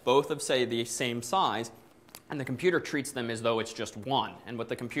drives, both of, say, the same size, and the computer treats them as though it's just one. And what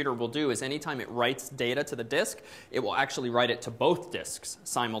the computer will do is anytime it writes data to the disk, it will actually write it to both disks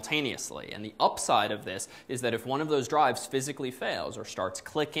simultaneously. And the upside of this is that if one of those drives physically fails or starts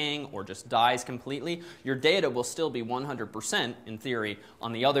clicking or just dies completely, your data will still be 100%, in theory,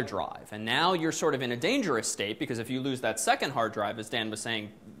 on the other drive. And now you're sort of in a dangerous state because if you lose that second hard drive, as Dan was saying,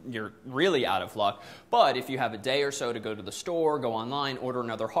 you're really out of luck. But if you have a day or so to go to the store, go online, order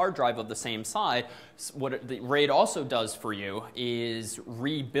another hard drive of the same size, what the RAID also does for you is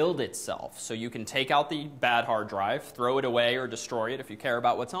rebuild itself. So you can take out the bad hard drive, throw it away or destroy it if you care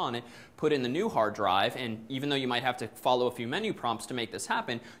about what's on it, put in the new hard drive, and even though you might have to follow a few menu prompts to make this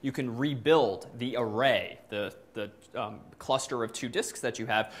happen, you can rebuild the array, the cluster of 2 disks that you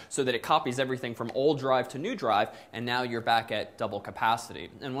have, so that it copies everything from old drive to new drive, and now you're back at double capacity.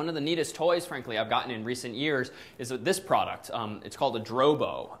 And one of the neatest toys, frankly, I've gotten in recent years is this product. It's called a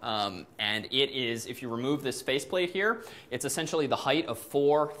Drobo, and it is, if you remove this faceplate here, it's essentially the height of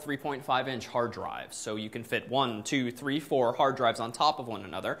 4 3.5-inch hard drives. So you can fit 1, 2, 3, 4 hard drives on top of one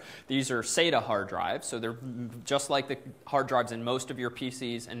another. These are SATA hard drives, so they're just like the hard drives in most of your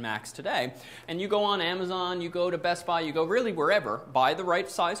PCs and Macs today. And you go on Amazon, you go to Best Buy, you go really wherever, buy the right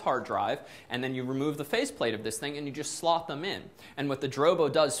size hard drive, and then you remove the faceplate of this thing and you just slot them in. And what the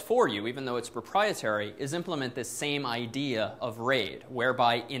Drobo does for you, even though it's proprietary, is implement this same idea of RAID,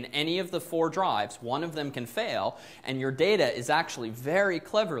 whereby in any of the 4 drives, one of them can fail, and your data is actually very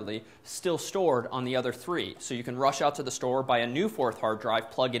cleverly still stored on the other 3. So you can rush out to the store, buy a new 4th hard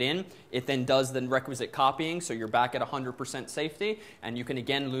drive, plug it in, it then does the requisite copying, so you're back at 100% safety, and you can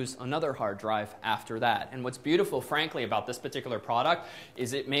again lose another hard drive after that. And what's beautiful, frankly, about this particular product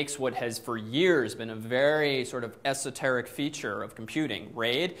is it makes what has for years been a very sort of esoteric feature of computing,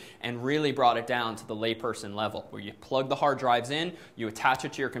 RAID, and really brought it down to the layperson level, where you plug the hard drives in, you attach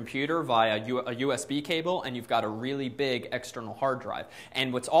it to your computer via a USB cable, and you've got a really big external hard drive.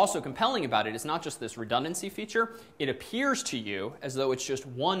 And what's also compelling about it is not just this redundancy feature, it appears to you as though it's just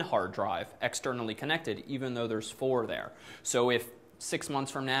one hard drive externally connected, even though there's 4 there. So if 6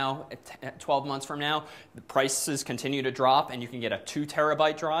 months from now, 12 months from now, the prices continue to drop and you can get a 2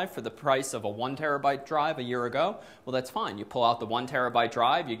 terabyte drive for the price of a 1 terabyte drive a year ago, well, that's fine. You pull out the 1 terabyte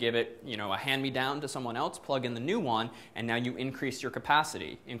drive, you give it, a hand-me-down to someone else, plug in the new one, and now you increase your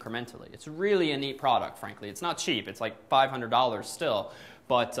capacity incrementally. It's really a neat product, frankly. It's not cheap. It's like $500 still.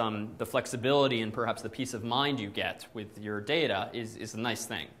 But the flexibility and perhaps the peace of mind you get with your data is a nice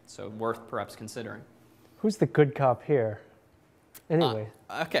thing. So worth perhaps considering. Who's the good cop here? Anyway.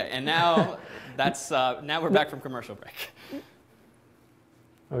 Okay, and now now we're back from commercial break.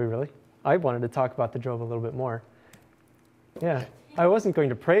 Are we really? I wanted to talk about the Drobo a little bit more. Yeah, I wasn't going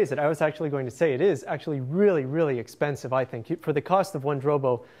to praise it. I was actually going to say it is actually really, really expensive, I think. For the cost of one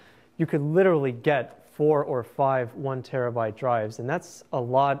Drobo, you could literally get 4 or 5 1 terabyte drives, and that's a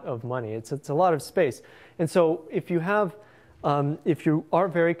lot of money. It's a lot of space. And so if you have, if you are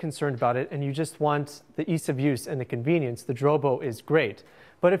very concerned about it and you just want the ease of use and the convenience, the Drobo is great.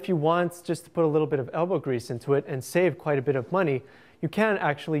 But if you want just to put a little bit of elbow grease into it and save quite a bit of money, you can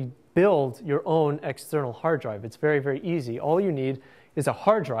actually build your own external hard drive. It's very, very easy. All you need is a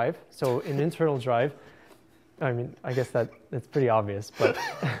hard drive, so an internal drive. I mean, I guess that's pretty obvious, but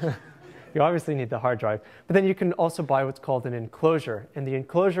you obviously need the hard drive. But then you can also buy what's called an enclosure. And the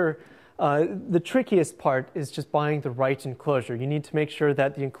enclosure, the trickiest part is just buying the right enclosure. You need to make sure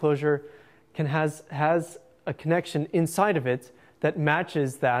that the enclosure has a connection inside of it that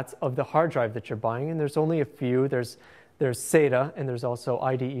matches that of the hard drive that you're buying. And there's only a few. There's SATA, and there's also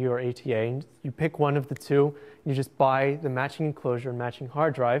IDE or ATA. And you pick one of the two. You just buy the matching enclosure and matching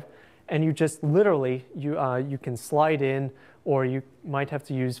hard drive. And you just literally, you can slide in, or you might have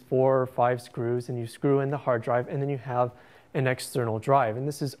to use 4 or 5 screws, and you screw in the hard drive, and then you have an external drive. And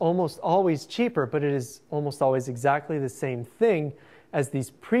this is almost always cheaper, but it is almost always exactly the same thing as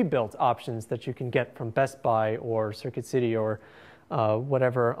these pre-built options that you can get from Best Buy or Circuit City or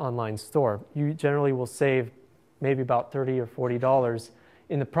whatever online store. You generally will save maybe about $30 or $40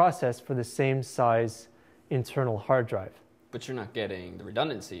 in the process for the same size internal hard drive. But you're not getting the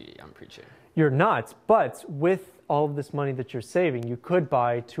redundancy I'm preaching. You're not, but with all of this money that you're saving, you could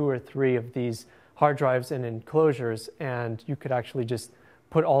buy 2 or 3 of these hard drives and enclosures, and you could actually just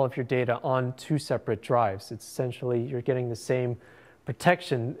put all of your data on 2 separate drives. It's essentially, you're getting the same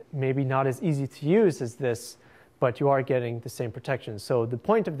protection, maybe not as easy to use as this, but you are getting the same protection. So the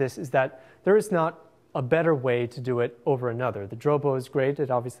point of this is that there is not a better way to do it over another. The Drobo is great. It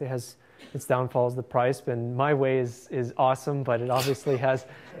obviously has its downfalls, the price, and my way is awesome, but it obviously has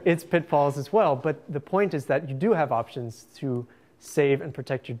its pitfalls as well. But the point is that you do have options to save and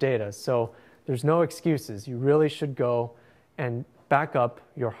protect your data. So there's no excuses. You really should go and back up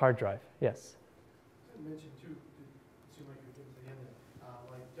your hard drive. Yes? I mentioned too, it seemed like you're getting to the end of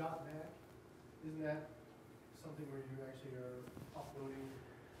it, like .Mac, isn't that something where you actually are uploading?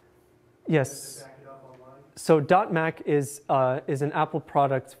 Yes. To back it up online? So .Mac is an Apple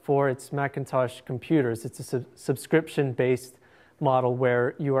product for its Macintosh computers. It's a subscription-based model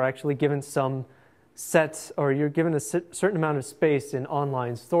where you are actually given some set, or you're given a certain amount of space in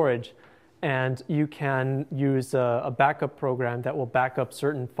online storage, and you can use a backup program that will back up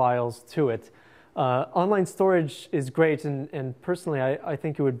certain files to it. Online storage is great, and personally I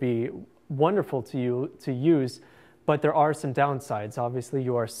think it would be wonderful to use, but there are some downsides. Obviously,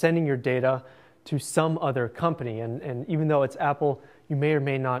 you are sending your data to some other company, and even though it's Apple, you may or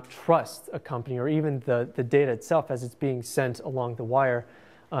may not trust a company or even the data itself as it's being sent along the wire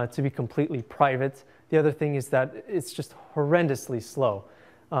to be completely private. The other thing is that it's just horrendously slow.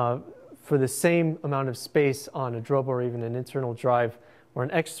 For the same amount of space on a Drobo or even an internal drive or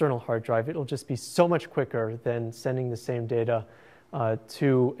an external hard drive, it'll just be so much quicker than sending the same data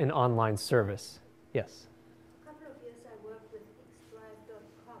to an online service. Yes? A couple of years I worked with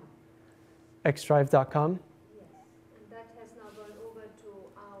xdrive.com. xdrive.com? Yes, and that has now gone over to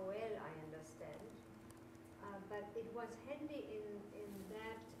AOL, I understand. But it was handy in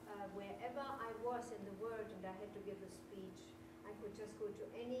that wherever I was in the world and I had to give a speech, I could just go to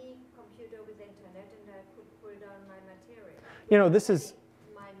any computer with internet and I could pull down my material. You know, this is...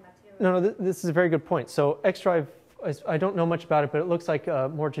 this is a very good point. So xDrive, I don't know much about it, but it looks like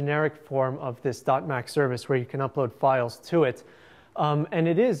a more generic form of this .Mac service where you can upload files to it. And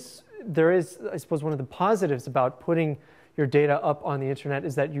there is, I suppose, one of the positives about putting your data up on the internet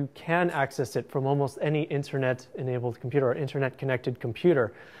is that you can access it from almost any internet-enabled computer or internet-connected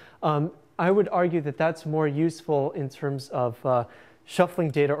computer. I would argue that that's more useful in terms of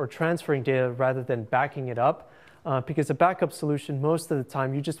shuffling data or transferring data rather than backing it up. Because a backup solution, most of the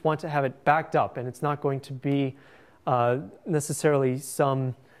time, you just want to have it backed up, and it's not going to be necessarily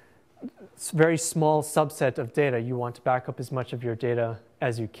some very small subset of data. You want to back up as much of your data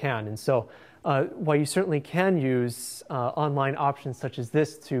as you can. And so while you certainly can use online options such as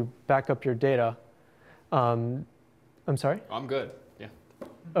this to back up your data, I'm sorry? I'm good, yeah.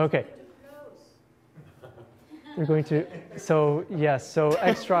 Okay. You're going to, so yes, so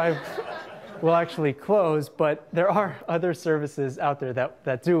xDrive will actually close, but there are other services out there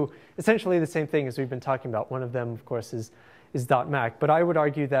that do essentially the same thing as we've been talking about. One of them, of course, is .Mac. But I would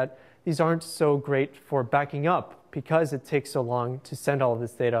argue that these aren't so great for backing up because it takes so long to send all of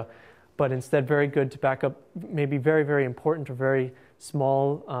this data, but instead very good to back up maybe very, very important or very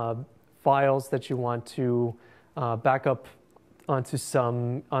small files that you want to back up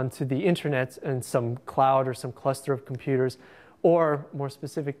onto the internet and some cloud or some cluster of computers. Or more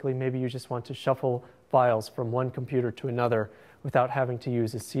specifically, maybe you just want to shuffle files from one computer to another without having to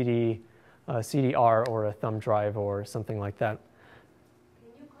use a CDR or a thumb drive or something like that. Can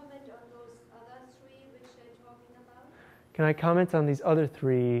you comment on those other three which they're talking about? Can I comment on these other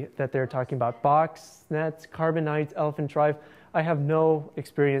three that they're talking about? Box, Net, Carbonite, Elephant Drive. I have no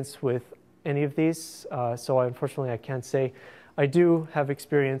experience with any of these, so unfortunately I can't say. I do have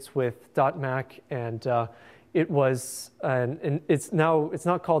experience with .Mac, and it was, and it's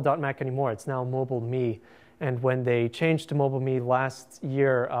not called .Mac anymore. It's now MobileMe. And when they changed to MobileMe last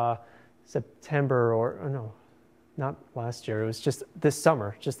year, September, or no, not last year, it was just this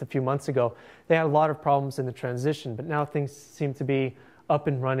summer, just a few months ago, they had a lot of problems in the transition, but now things seem to be up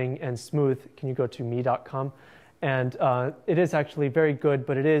and running and smooth. Can you go to me.com? And it is actually very good,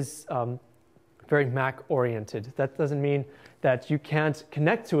 but it is very Mac-oriented. That doesn't mean that you can't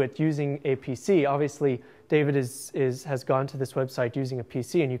connect to it using a PC. Obviously, David has gone to this website using a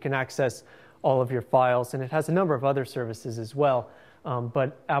PC, and you can access all of your files, and it has a number of other services as well.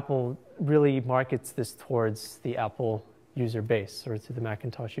 But Apple really markets this towards the Apple user base, or to the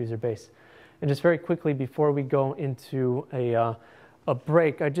Macintosh user base. And just very quickly, before we go into a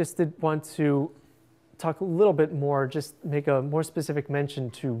break, I just did want to talk a little bit more, just make a more specific mention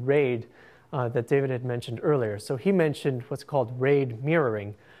to RAID that David had mentioned earlier. So he mentioned what's called RAID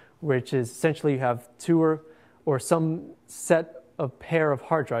mirroring, which is essentially you have two or some set of pair of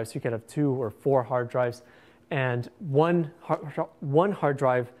hard drives. You could have 2 or 4 hard drives, and one hard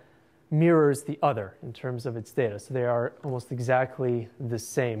drive mirrors the other in terms of its data. So they are almost exactly the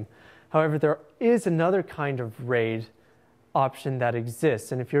same. However, there is another kind of RAID option that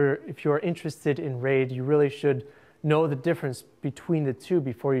exists, and if you're interested in RAID, you really should know the difference between the two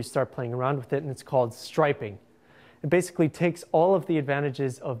before you start playing around with it, and it's called striping. It basically takes all of the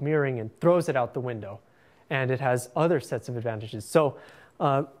advantages of mirroring and throws it out the window, and it has other sets of advantages. So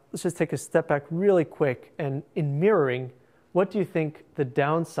let's just take a step back really quick, and in mirroring, what do you think the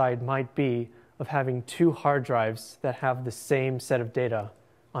downside might be of having 2 hard drives that have the same set of data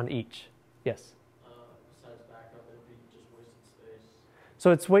on each? Yes? Besides backup, it would be just wasted space.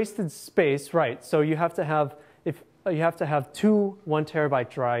 So it's wasted space, right? So you have to have, you have to have 2 1 terabyte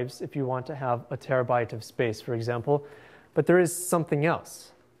drives if you want to have a terabyte of space, for example. But there is something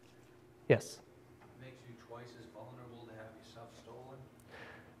else. Yes? Makes you twice as vulnerable to have your stuff stolen?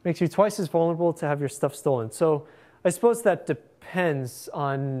 Makes you twice as vulnerable to have your stuff stolen. So I suppose that depends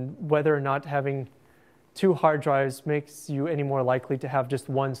on whether or not having 2 hard drives makes you any more likely to have just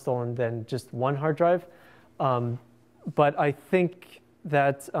one stolen than just one hard drive. But I think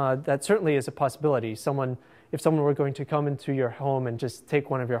that that certainly is a possibility. If someone were going to come into your home and just take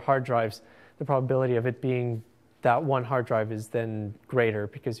one of your hard drives, the probability of it being that one hard drive is then greater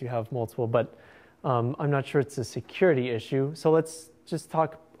because you have multiple. But I'm not sure it's a security issue. So let's just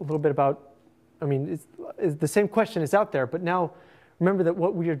talk a little bit about, I mean, the same question is out there, but now remember that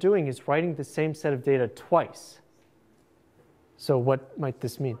what we are doing is writing the same set of data twice. So what might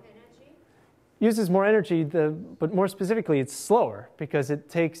this mean? Uses more energy, but more specifically, it's slower because it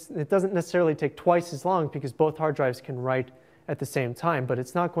doesn't necessarily take twice as long because both hard drives can write at the same time, but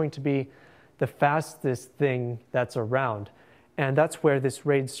it's not going to be the fastest thing that's around. And that's where this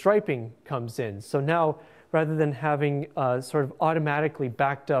RAID striping comes in. So now, rather than having a sort of automatically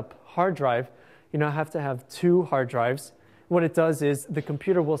backed up hard drive, you now have to have 2 hard drives. What it does is the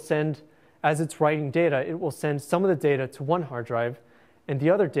computer will send, as it's writing data, it will send some of the data to one hard drive and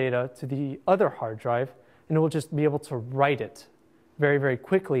the other data to the other hard drive, and it will just be able to write it very, very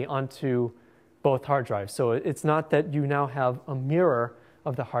quickly onto both hard drives. So it's not that you now have a mirror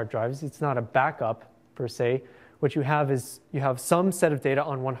of the hard drives. It's not a backup per se. What you have is you have some set of data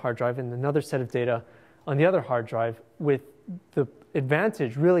on one hard drive and another set of data on the other hard drive, with the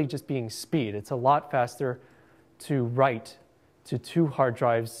advantage really just being speed. It's a lot faster to write to 2 hard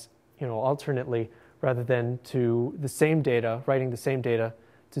drives, alternately, rather than to the same data, writing the same data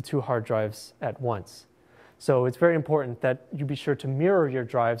to 2 hard drives at once. So it's very important that you be sure to mirror your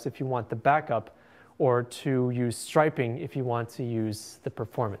drives if you want the backup, or to use striping if you want to use the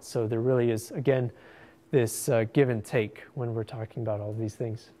performance. So there really is, again, this give and take when we're talking about all these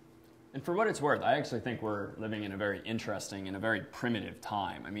things. And for what it's worth, I actually think we're living in a very interesting and a very primitive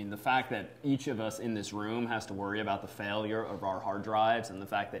time. I mean, the fact that each of us in this room has to worry about the failure of our hard drives, and the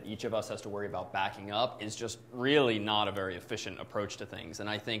fact that each of us has to worry about backing up, is just really not a very efficient approach to things. And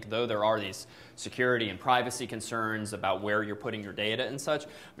I think though there are these security and privacy concerns about where you're putting your data and such, I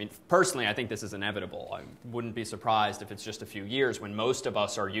mean, personally, I think this is inevitable. I wouldn't be surprised if it's just a few years when most of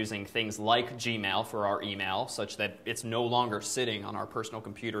us are using things like Gmail for our email, such that it's no longer sitting on our personal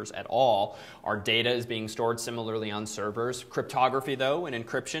computers at all. Our data is being stored similarly on servers. Cryptography, though, and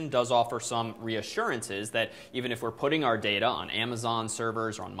encryption does offer some reassurances that even if we're putting our data on Amazon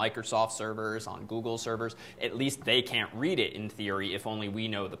servers, or on Microsoft servers, on Google servers, at least they can't read it in theory if only we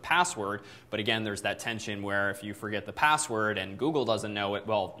know the password. But again, there's that tension where if you forget the password and Google doesn't know it,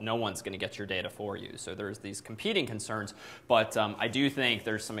 well, no one's going to get your data for you. So there's these competing concerns. But I do think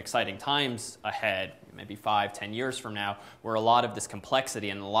there's some exciting times ahead, maybe 5-10 years from now, where a lot of this complexity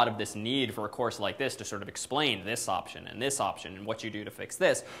and a lot of this need for a course like this to sort of explain this option and what you do to fix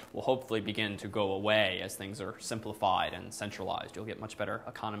this will hopefully begin to go away as things are simplified and centralized. You'll get much better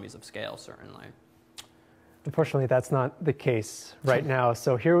economies of scale, certainly. Unfortunately, that's not the case right now.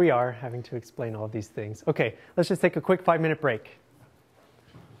 So here we are having to explain all of these things. Okay, let's just take a quick 5-minute break.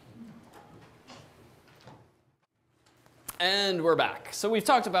 And we're back. So we've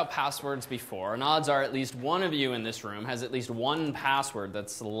talked about passwords before, and odds are at least one of you in this room has at least one password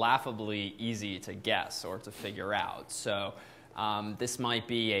that's laughably easy to guess or to figure out. So this might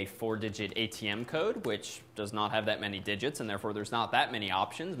be a 4-digit ATM code, which does not have that many digits, and therefore there's not that many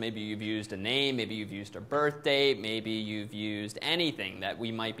options. Maybe you've used a name, maybe you've used a birth date, maybe you've used anything that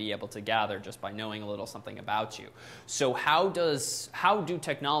we might be able to gather just by knowing a little something about you. So how do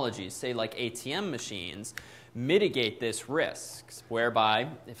technologies, say like ATM machines, mitigate this risk, whereby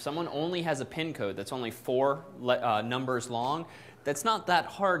if someone only has a PIN code that's only 4 numbers long, that's not that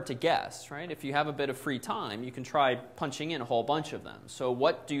hard to guess, right? If you have a bit of free time, you can try punching in a whole bunch of them. So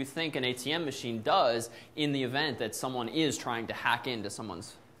what do you think an ATM machine does in the event that someone is trying to hack into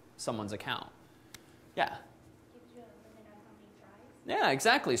someone's account? Yeah. Yeah,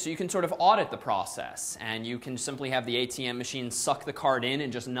 exactly. So you can sort of audit the process, and you can simply have the ATM machine suck the card in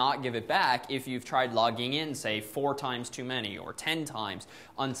and just not give it back if you've tried logging in, say, 4 times too many or 10 times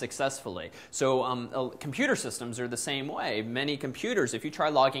unsuccessfully. So computer systems are the same way. Many computers, if you try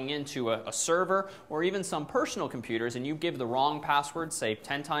logging into a server or even some personal computers and you give the wrong password, say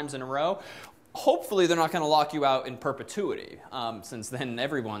 10 times in a row, hopefully they're not going to lock you out in perpetuity, since then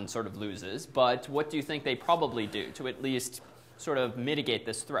everyone sort of loses. But what do you think they probably do to at least sort of mitigate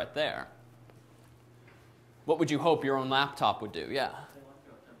this threat there? What would you hope your own laptop would do? Yeah.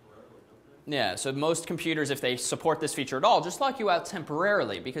 Yeah, so most computers, if they support this feature at all, just lock you out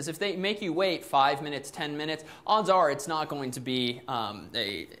temporarily, because if they make you wait 5 minutes, 10 minutes, odds are it's not going to be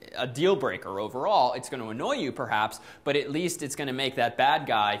a deal breaker overall. It's going to annoy you perhaps, but at least it's going to make that bad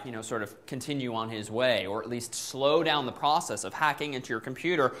guy, you know, sort of continue on his way, or at least slow down the process of hacking into your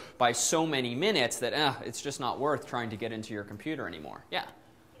computer by so many minutes that it's just not worth trying to get into your computer anymore. Yeah.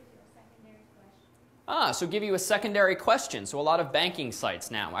 So give you a secondary question. So a lot of banking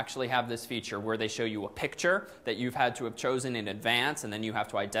sites now actually have this feature where they show you a picture that you've had to have chosen in advance, and then you have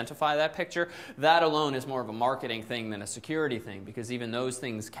to identify that picture. That alone is more of a marketing thing than a security thing, because even those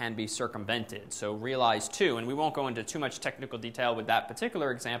things can be circumvented. So realize too, and we won't go into too much technical detail with that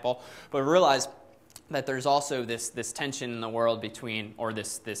particular example, but realize that there's also this tension in the world between, or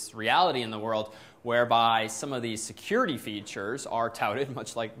this reality in the world, whereby some of these security features are touted,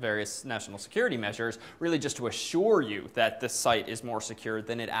 much like various national security measures, really just to assure you that this site is more secure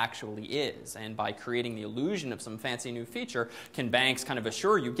than it actually is. And by creating the illusion of some fancy new feature, can banks kind of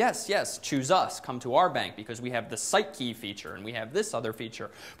assure you, yes, yes, choose us, come to our bank, because we have the site key feature and we have this other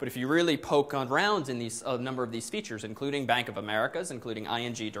feature. But if you really poke around in these a number of these features, including Bank of America's, including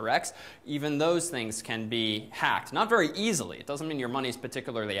ING Direct's, even those things can be hacked. Not very easily. It doesn't mean your money's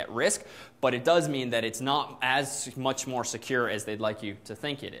particularly at risk, but it does mean that it's not as much more secure as they'd like you to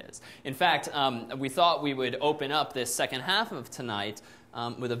think it is. In fact, we thought we would open up this second half of tonight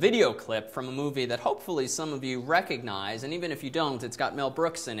with a video clip from a movie that hopefully some of you recognize, and even if you don't, it's got Mel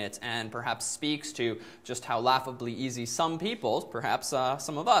Brooks in it and perhaps speaks to just how laughably easy some people, perhaps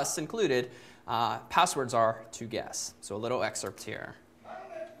some of us included, passwords are to guess. So a little excerpt here.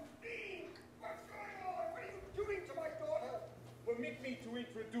 Permit me to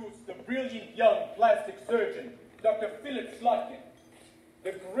introduce the brilliant young plastic surgeon, Dr. Philip Slotkin,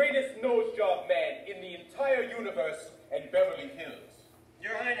 the greatest nose job man in the entire universe and Beverly Hills.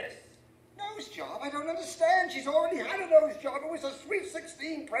 Your Highness. Nose job? I don't understand. She's already had a nose job. It was a Sweet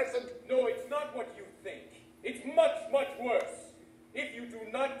 16 present. No, it's not what you think. It's much, much worse. If you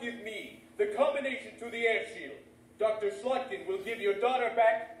do not give me the combination to the air shield, Dr. Slotkin will give your daughter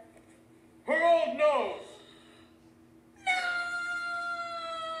back her old nose.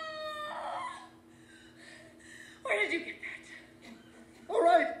 Where did you get that? All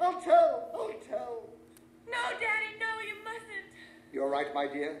right, I'll tell. No, Daddy, no, you mustn't. You're right, my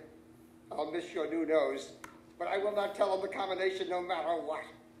dear. I'll miss your new nose, but I will not tell him the combination no matter what.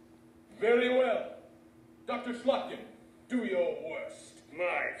 Very well. Dr. Slotkin, do your worst.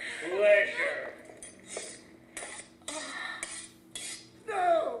 My pleasure.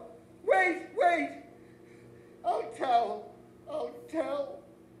 No! Wait! I'll tell.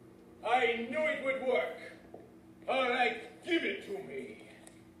 I knew it would work. All right, give it to me.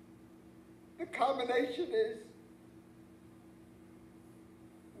 The combination is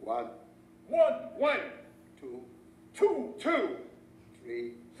 1, 1, 2, 2,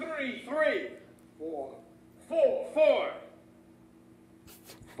 3, 3, 4, 4,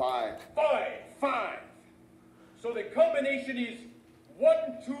 5. 5. So the combination is 1,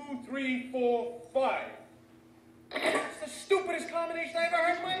 2, 3, 4, 5. That's the stupidest combination I ever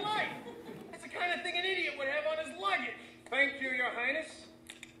heard in my life. That's the kind of thing an idiot would have on his luggage. Thank you, Your Highness.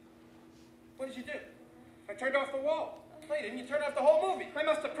 What did you do? I turned off the wall. No, you didn't. You turned off the whole movie. I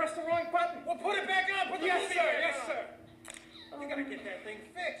must have pressed the wrong button. Well, put it back on. Put the movie back on. Yes, sir. You gotta get that thing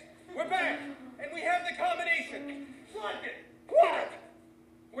fixed. We're back, and we have the combination. Slotkin. What?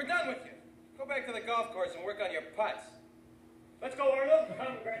 We're done with you. Go back to the golf course and work on your putts. Let's go, Arnold.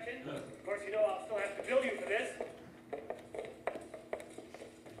 Come, Gretchen. Of course, you know I'll still have to bill you for this.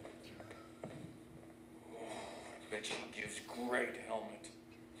 Gretchen gives great helmet.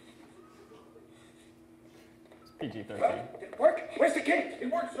 PG-13. Well, did it work? Where's the key? It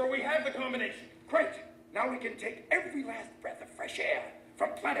works, sir. We have the combination. Great. Now we can take every last breath of fresh air from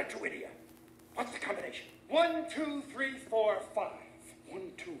planet Druidia. What's the combination? 1, 2, 3, 4, 5. 1,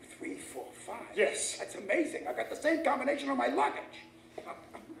 2, 3, 4, 5. Yes. That's amazing. I've got the same combination on my luggage.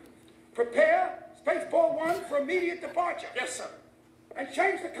 Prepare Spaceball 1 for immediate departure. Yes, sir. And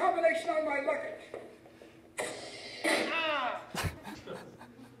change the combination on my luggage.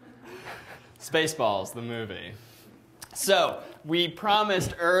 Spaceballs, the movie. So, we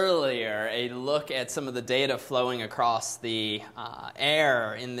promised earlier a look at some of the data flowing across the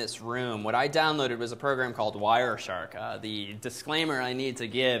air in this room. What I downloaded was a program called Wireshark. The disclaimer I need to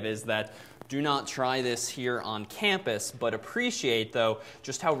give is that Do not try this here on campus, but appreciate, though,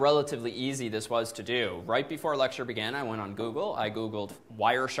 just how relatively easy this was to do. Right before lecture began, I went on Google. I Googled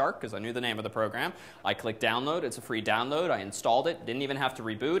Wireshark because I knew the name of the program. I clicked download. It's a free download. I installed it. Didn't even have to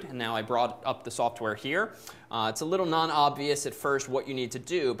reboot. And now I brought up the software here. It's a little non-obvious at first what you need to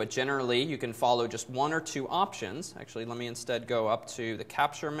do, but generally you can follow just one or two options. Actually, let me instead go up to the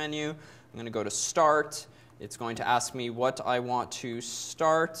capture menu. I'm going to go to Start. It's going to ask me what I want to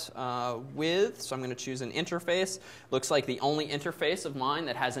start with, so I'm going to choose an interface. Looks like the only interface of mine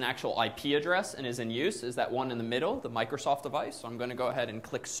that has an actual IP address and is in use is that one in the middle, the Microsoft device. So I'm going to go ahead and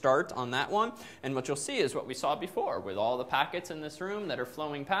click Start on that one. And what you'll see is what we saw before, with all the packets in this room that are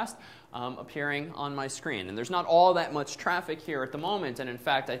flowing past appearing on my screen. And there's not all that much traffic here at the moment. And in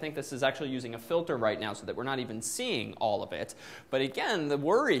fact, I think this is actually using a filter right now so that we're not even seeing all of it. But again, the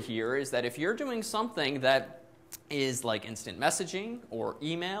worry here is that if you're doing something that is like instant messaging or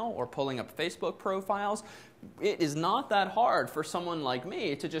email or pulling up Facebook profiles, it is not that hard for someone like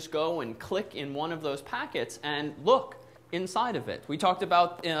me to just go and click in one of those packets and look inside of it. We talked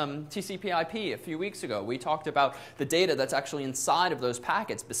about TCP/IP a few weeks ago. We talked about the data that's actually inside of those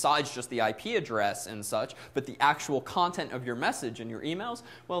packets besides just the IP address and such, but the actual content of your message and your emails.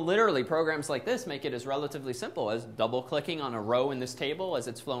 Well, literally, programs like this make it as relatively simple as double-clicking on a row in this table as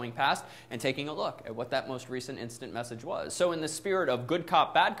it's flowing past and taking a look at what that most recent instant message was. So in the spirit of good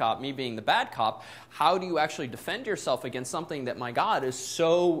cop, bad cop, me being the bad cop, how do you actually defend yourself against something that, my God, is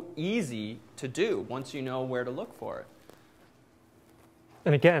so easy to do once you know where to look for it?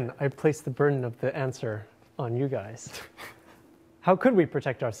 And again, I place the burden of the answer on you guys. How could we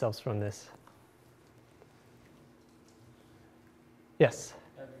protect ourselves from this? Yes?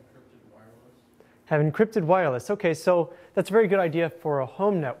 Have encrypted wireless. Have encrypted wireless. OK, so that's a very good idea for a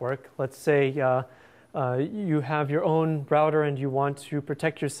home network. Let's say you have your own router and you want to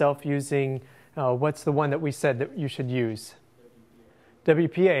protect yourself using, what's the one that we said that you should use?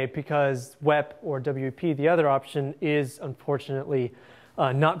 WPA, because WEP or WP, the other option, is unfortunately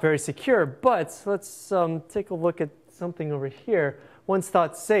not very secure. But let's take a look at something over here. Once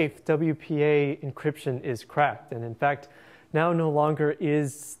thought safe, WPA encryption is cracked. And in fact, now no longer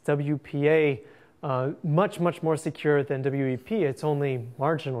is WPA much, much more secure than WEP. It's only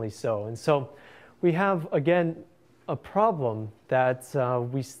marginally so. And so we have, again, a problem that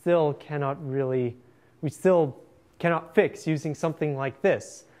we still cannot fix using something like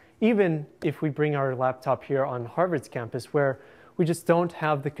this, even if we bring our laptop here on Harvard's campus, where we just don't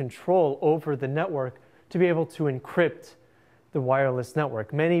have the control over the network to be able to encrypt the wireless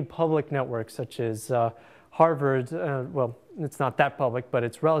network. Many public networks, such as Harvard, well, it's not that public, but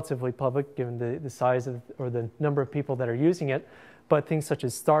it's relatively public given the size of, or the number of people that are using it. But things such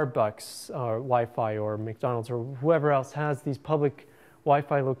as Starbucks or Wi-Fi or McDonald's or whoever else has these public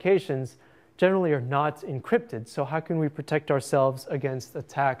Wi-Fi locations generally are not encrypted. So how can we protect ourselves against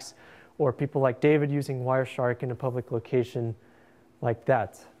attacks or people like David using Wireshark in a public location like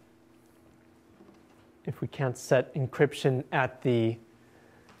that, if we can't set encryption at the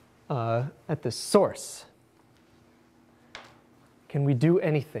source? Can we do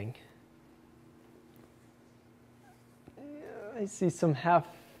anything? I see some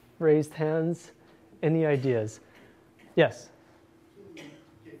half-raised hands. Any ideas? Yes? Can you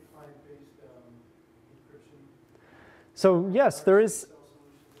get client-based encryption? So yes,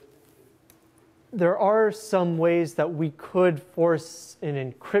 there are some ways that we could force an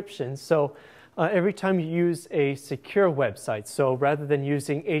encryption. So every time you use a secure website, so rather than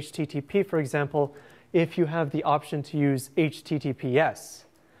using HTTP, for example, if you have the option to use HTTPS,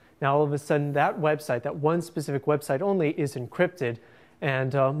 now all of a sudden that website, that one specific website only, is encrypted.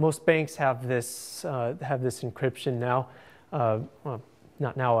 And most banks have this encryption now. Well,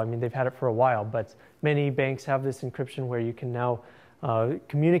 not now, I mean, they've had it for a while, but many banks have this encryption where you can now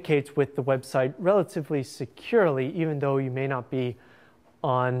communicate with the website relatively securely, even though you may not be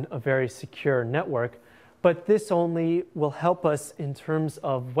on a very secure network. But this only will help us in terms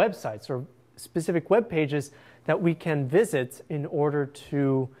of websites or specific web pages that we can visit in order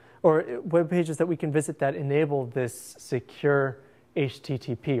to, or web pages that we can visit that enable this secure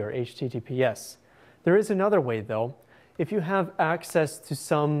HTTP or HTTPS. There is another way, though. If you have access to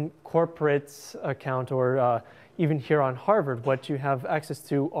some corporate account or even here on Harvard, what you have access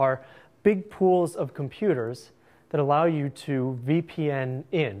to are big pools of computers that allow you to VPN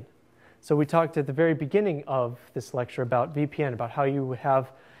in. So we talked at the very beginning of this lecture about VPN, about how you would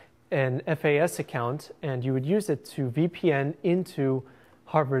have an FAS account and you would use it to VPN into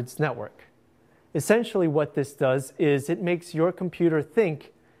Harvard's network. Essentially what this does is it makes your computer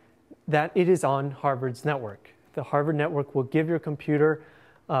think that it is on Harvard's network. The Harvard network will give your computer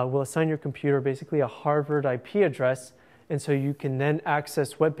will assign your computer basically a Harvard IP address, and so you can then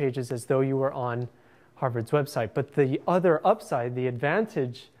access web pages as though you were on Harvard's website. But the other upside, the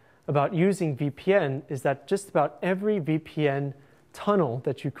advantage about using VPN is that just about every VPN tunnel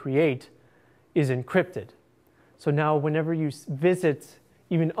that you create is encrypted. So now whenever you visit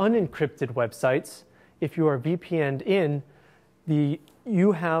even unencrypted websites, if you are VPN'd in,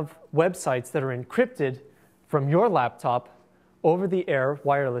 you have websites that are encrypted from your laptop over the air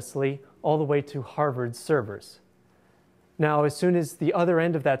wirelessly all the way to Harvard's servers. Now, as soon as the other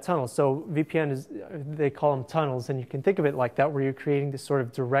end of that tunnel, so VPN is, they call them tunnels, and you can think of it like that, where you're creating this sort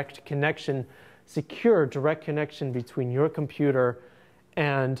of direct connection, secure direct connection between your computer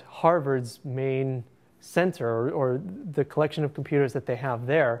and Harvard's main center, or the collection of computers that they have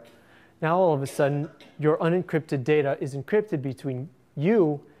there. Now, all of a sudden, your unencrypted data is encrypted between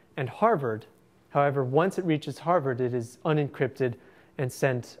you and Harvard. However, once it reaches Harvard, it is unencrypted and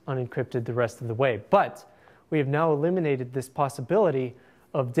sent unencrypted the rest of the way. But we have now eliminated this possibility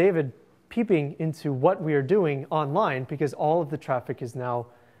of David peeping into what we are doing online, because all of the traffic is now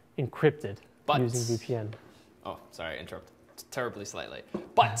encrypted using VPN. Oh, sorry, I interrupted terribly slightly.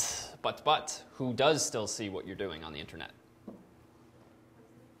 But, who does still see what you're doing on the internet?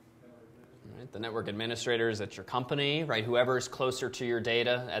 Right? The network administrators at your company, right? Whoever is closer to your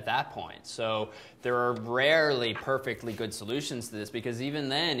data at that point. So there are rarely perfectly good solutions to this, because even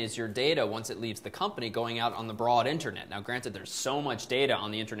then is your data, once it leaves the company, going out on the broad internet. Now granted, there's so much data on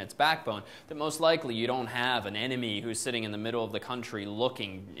the internet's backbone that most likely you don't have an enemy who's sitting in the middle of the country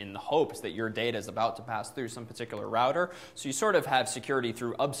looking in the hopes that your data is about to pass through some particular router. So you sort of have security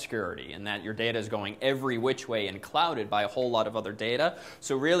through obscurity, in that your data is going every which way and clouded by a whole lot of other data.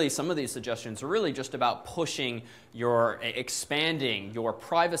 So really some of these suggestions are really just about expanding your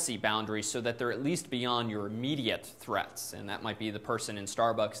privacy boundaries so that they're at least beyond your immediate threats. And that might be the person in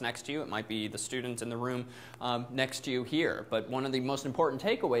Starbucks next to you. It might be the student in the room next to you here. But one of the most important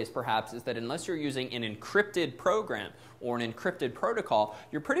takeaways, perhaps, is that unless you're using an encrypted program or an encrypted protocol,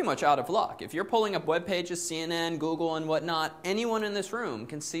 you're pretty much out of luck. If you're pulling up web pages, CNN, Google, and whatnot, anyone in this room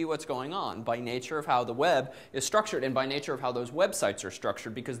can see what's going on by nature of how the web is structured and by nature of how those websites are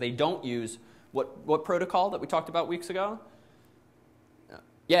structured, because they don't use what protocol that we talked about weeks ago?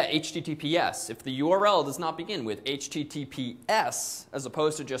 Yeah, HTTPS. If the URL does not begin with HTTPS as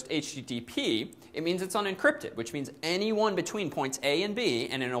opposed to just HTTP, it means it's unencrypted, which means anyone between points A and B,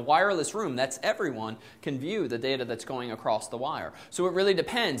 and in a wireless room, that's everyone, can view the data that's going across the wire. So it really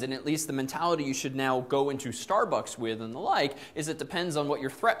depends, and at least the mentality you should now go into Starbucks with and the like is it depends on what your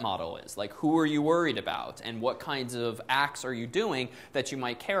threat model is. Like, who are you worried about, and what kinds of acts are you doing that you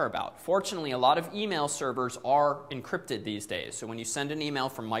might care about? Fortunately, a lot of email servers are encrypted these days. So when you send an email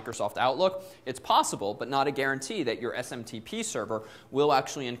from Microsoft Outlook, it's possible, but not a guarantee, that your SMTP server will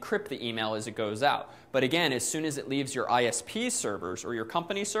actually encrypt the email as it goes out. But again, as soon as it leaves your ISP servers or your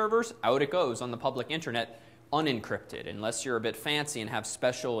company servers, out it goes on the public internet, unencrypted, unless you're a bit fancy and have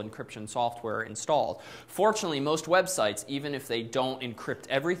special encryption software installed. Fortunately, most websites, even if they don't encrypt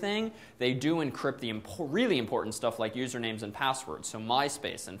everything, they do encrypt the really important stuff like usernames and passwords. So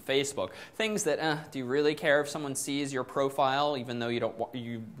MySpace and Facebook, things that, do you really care if someone sees your profile, even though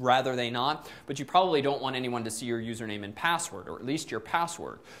you'd rather they not? But you probably don't want anyone to see your username and password, or at least your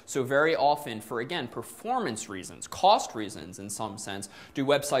password. So very often, for again, performance reasons, cost reasons in some sense, do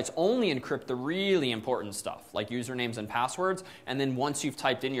websites only encrypt the really important stuff, like usernames and passwords, and then once you've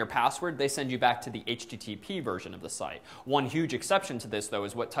typed in your password, they send you back to the HTTP version of the site. One huge exception to this, though,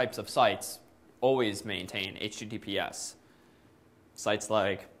 is what types of sites always maintain HTTPS. Sites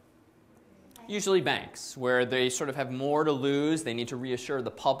like usually banks, where they sort of have more to lose. They need to reassure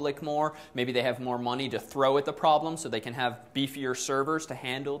the public more. Maybe they have more money to throw at the problem, so they can have beefier servers to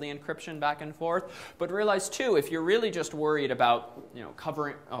handle the encryption back and forth. But realize, too, if you're really just worried about,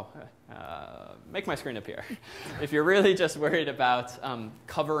 covering... make my screen appear. If you're really just worried about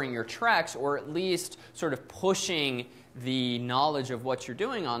covering your tracks, or at least sort of pushing the knowledge of what you're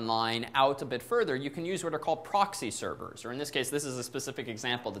doing online out a bit further, you can use what are called proxy servers. Or in this case, this is a specific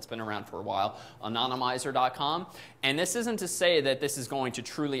example that's been around for a while, anonymizer.com. And this isn't to say that this is going to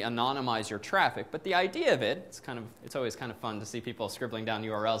truly anonymize your traffic, but the idea of it, it's always kind of fun to see people scribbling down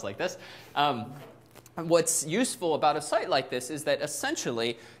URLs like this. What's useful about a site like this is that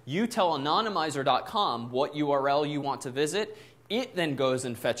essentially you tell anonymizer.com what URL you want to visit. It then goes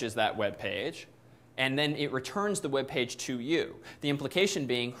and fetches that web page, and then it returns the web page to you. The implication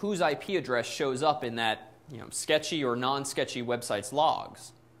being whose IP address shows up in that sketchy or non-sketchy website's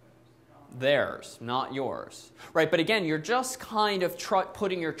logs. theirs, not yours, right? But again, you're just kind of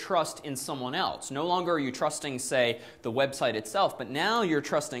putting your trust in someone else. No longer are you trusting, say, the website itself, but now you're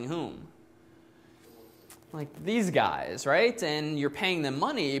trusting whom? Like these guys, right? And you're paying them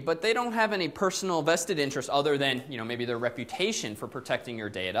money, but they don't have any personal vested interest other than, you know, maybe their reputation for protecting your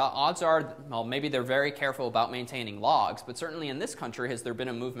data. Odds are, well, maybe they're very careful about maintaining logs, but certainly in this country has there been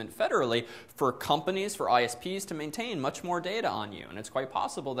a movement federally for companies, for ISPs to maintain much more data on you. And it's quite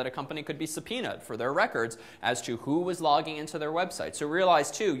possible that a company could be subpoenaed for their records as to who was logging into their website. So realize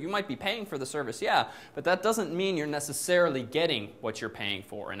too, you might be paying for the service, yeah, but that doesn't mean you're necessarily getting what you're paying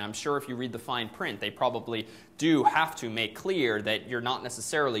for. And I'm sure if you read the fine print, they probably do have to make clear that you're not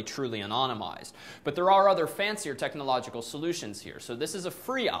necessarily truly anonymized. But there are other fancier technological solutions here. So this is a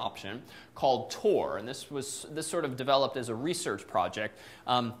free option called Tor, and this sort of developed as a research project.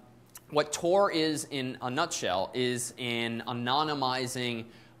 What Tor is in a nutshell is an anonymizing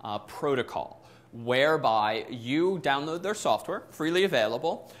protocol whereby you download their software, freely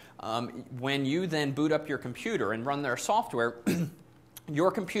available. When you then boot up your computer and run their software,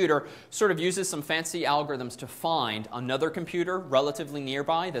 your computer sort of uses some fancy algorithms to find another computer relatively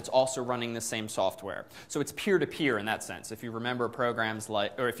nearby that's also running the same software. So it's peer-to-peer in that sense. If you remember programs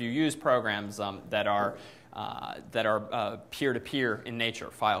like, or if you use programs that are peer-to-peer in nature,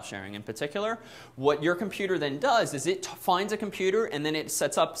 file sharing in particular, what your computer then does is it finds a computer and then it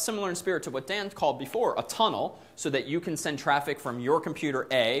sets up, similar in spirit to what Dan called before, a tunnel, so that you can send traffic from your computer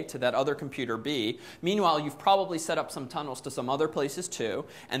A to that other computer B. Meanwhile, you've probably set up some tunnels to some other places too,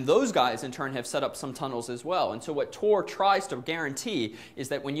 and those guys in turn have set up some tunnels as well. And so what Tor tries to guarantee is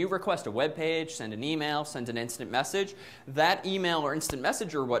that when you request a web page, send an email, send an instant message, that email or instant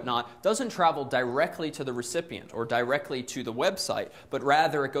message or whatnot doesn't travel directly to the recipient or directly to the website, but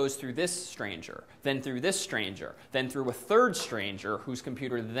rather it goes through this stranger, then through this stranger, then through a third stranger whose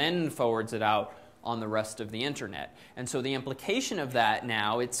computer then forwards it out on the rest of the internet. And so the implication of that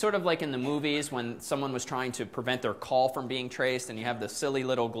now, it's sort of like in the movies when someone was trying to prevent their call from being traced and you have the silly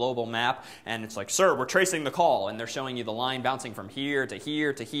little global map and it's like, sir, we're tracing the call, and they're showing you the line bouncing from here to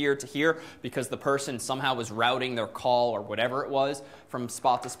here to here to here because the person somehow was routing their call or whatever it was from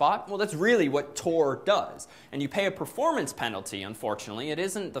spot to spot. Well, that's really what Tor does. And you pay a performance penalty, unfortunately. It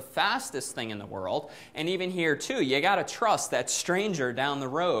isn't the fastest thing in the world. And even here too, you gotta trust that stranger down the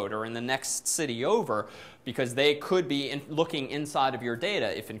road or in the next city over, because they could be looking inside of your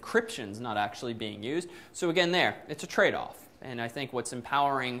data if encryption's not actually being used. So again there, it's a trade-off. And I think what's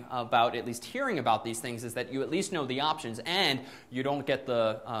empowering about at least hearing about these things is that you at least know the options and you don't get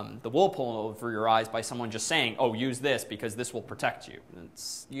the wool pulled over your eyes by someone just saying, oh, use this because this will protect you.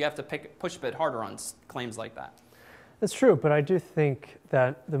 You have to push a bit harder on claims like that. That's true, but I do think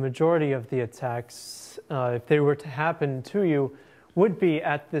that the majority of the attacks, if they were to happen to you, would be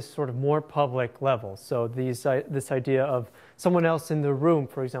at this sort of more public level. So this idea of someone else in the room,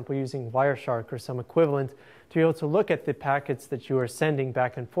 for example, using Wireshark or some equivalent, to be able to look at the packets that you are sending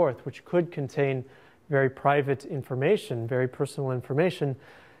back and forth, which could contain very private information, very personal information.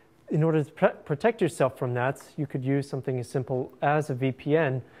 In order to protect yourself from that, you could use something as simple as a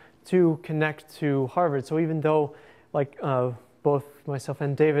VPN to connect to Harvard. So even though, like both myself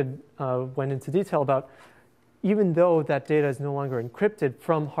and David went into detail about, even though that data is no longer encrypted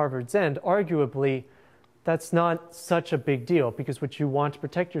from Harvard's end, arguably that's not such a big deal, because what you want to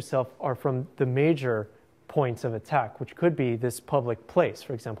protect yourself are from the major points of attack, which could be this public place,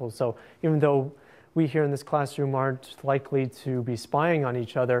 for example. So even though we here in this classroom aren't likely to be spying on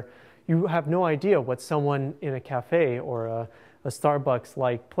each other, you have no idea what someone in a cafe or a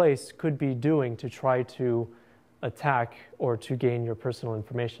Starbucks-like place could be doing to try to attack or to gain your personal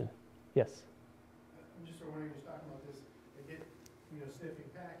information. Yes? I'm just wondering, you're talking about this, they get, sniffing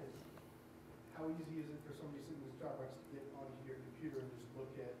packets. How easy is it for somebody sitting in Starbucks to get onto your computer and just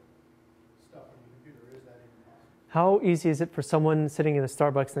look at stuff on your computer? Is that even possible? How easy is it for someone sitting in a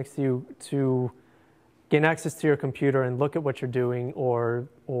Starbucks next to you to gain access to your computer and look at what you're doing or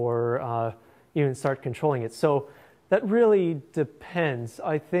even start controlling it? So that really depends.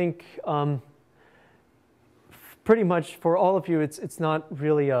 I think pretty much for all of you, it's not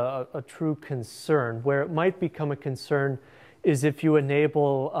really a true concern. Where it might become a concern is if you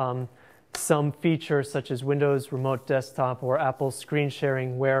enable some feature such as Windows Remote Desktop or Apple screen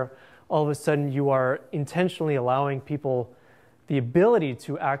sharing, where all of a sudden you are intentionally allowing people the ability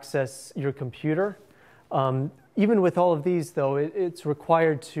to access your computer. Even with all of these, though, it's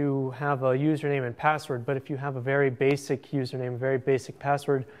required to have a username and password. But if you have a very basic username, a very basic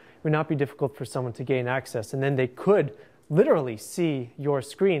password, it would not be difficult for someone to gain access. And then they could literally see your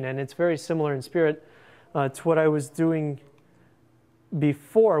screen. And it's very similar in spirit to what I was doing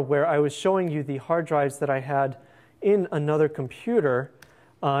before where I was showing you the hard drives that I had in another computer,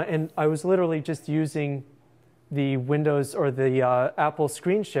 and I was literally just using the Windows or the Apple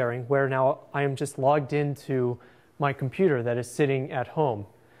screen sharing, where now I am just logged into my computer that is sitting at home.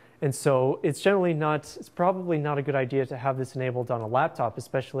 And so it's probably not a good idea to have this enabled on a laptop,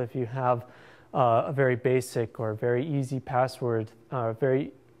 especially if you have a very basic or very easy password,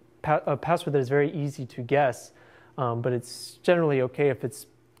 a password that is very easy to guess. But it's generally okay if it's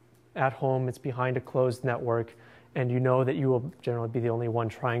at home, it's behind a closed network, and you know that you will generally be the only one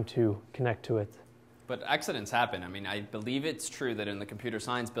trying to connect to it. But accidents happen. I mean, I believe it's true that in the computer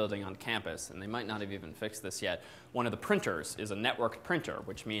science building on campus, and they might not have even fixed this yet, one of the printers is a networked printer,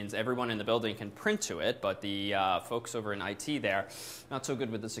 which means everyone in the building can print to it, but the folks over in IT there, not so good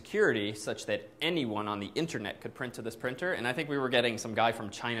with the security, such that anyone on the internet could print to this printer. And I think we were getting some guy from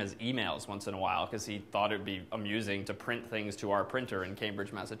China's emails once in a while because he thought it would be amusing to print things to our printer in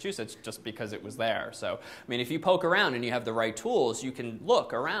Cambridge, Massachusetts, just because it was there. So, I mean, if you poke around and you have the right tools, you can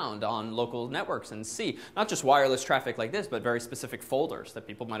look around on local networks and see not just wireless traffic like this, but very specific folders that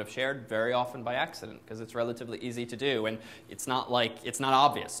people might have shared very often by accident because it's relatively easy to do, and it's not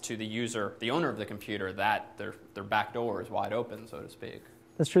obvious to the user, the owner of the computer, that their back door is wide open, so to speak.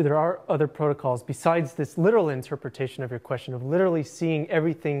 That's true. There are other protocols besides this literal interpretation of your question of literally seeing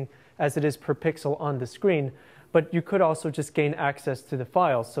everything as it is per pixel on the screen, but you could also just gain access to the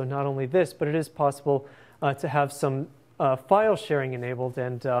files. So not only this, but it is possible to have some file sharing enabled,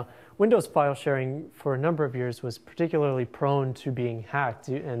 and Windows file sharing for a number of years was particularly prone to being hacked,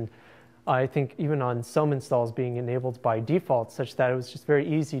 and I think even on some installs being enabled by default, such that it was just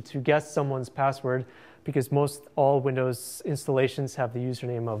very easy to guess someone's password because all Windows installations have the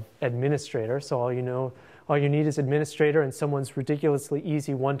username of administrator. So all you need is administrator and someone's ridiculously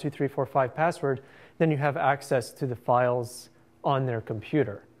easy 1, 2, 3, 4, 5 password. Then you have access to the files on their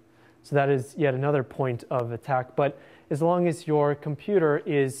computer. So that is yet another point of attack. But as long as your computer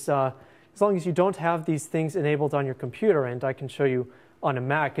is, as long as you don't have these things enabled on your computer, and I can show you on a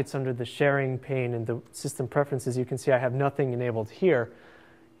Mac, it's under the sharing pane and the system preferences. You can see I have nothing enabled here.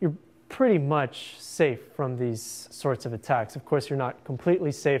 You're pretty much safe from these sorts of attacks. Of course, you're not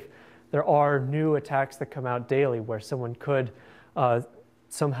completely safe. There are new attacks that come out daily where someone could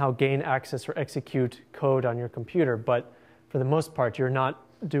somehow gain access or execute code on your computer. But for the most part, you're not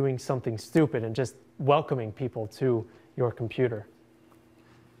doing something stupid and just welcoming people to your computer.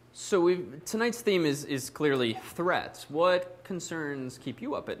 So tonight's theme is clearly threats. What concerns keep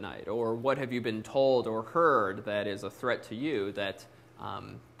you up at night? Or what have you been told or heard that is a threat to you that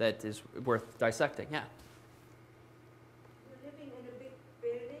is worth dissecting? Yeah. We're living in a big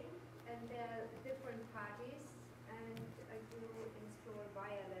building, and there are different parties, and I do install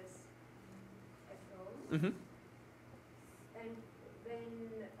wireless at home. Mm-hmm. And when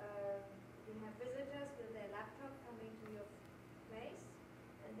you have visitors with their laptop coming to your place,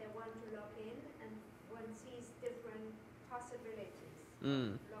 and they want to log in, and one sees different possibilities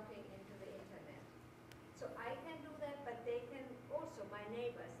of logging into the internet. So I can do that, but they can also, my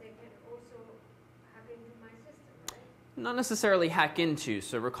neighbors, they can also hack into my system, right? Not necessarily hack into.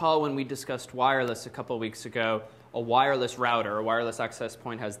 So recall when we discussed wireless a couple weeks ago, a wireless router, a wireless access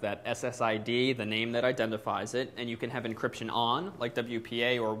point has that SSID, the name that identifies it, and you can have encryption on, like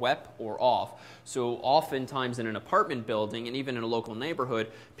WPA or WEP, or off. So oftentimes in an apartment building and even in a local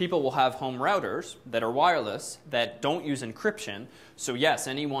neighborhood, people will have home routers that are wireless that don't use encryption. So yes,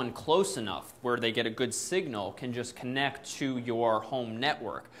 anyone close enough where they get a good signal can just connect to your home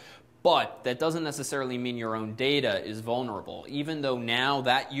network. But that doesn't necessarily mean your own data is vulnerable. Even though now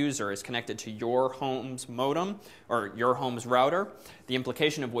that user is connected to your home's modem or your home's router, the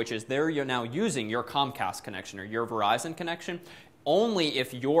implication of which is they're now using your Comcast connection or your Verizon connection. Only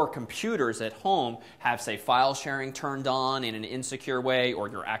if your computers at home have, say, file sharing turned on in an insecure way, or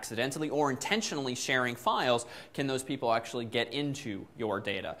you're accidentally or intentionally sharing files, can those people actually get into your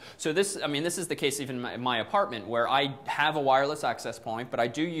data. So this is the case even in my apartment, where I have a wireless access point, but I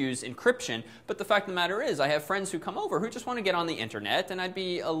do use encryption. But the fact of the matter is, I have friends who come over who just want to get on the internet, and I'd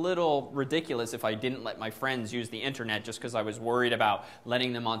be a little ridiculous if I didn't let my friends use the internet just because I was worried about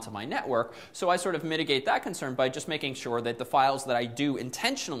letting them onto my network. So I sort of mitigate that concern by just making sure that the files that I do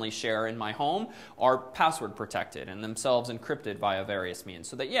intentionally share in my home are password protected and themselves encrypted via various means.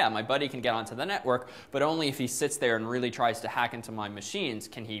 So that, yeah, my buddy can get onto the network, but only if he sits there and really tries to hack into my machines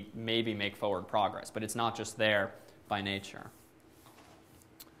can he maybe make forward progress. But it's not just there by nature.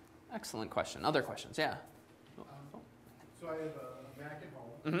 Excellent question. Other questions? Yeah. So I have a Mac at home,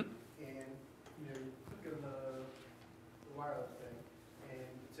 Mm-hmm. and you click on the wireless thing, and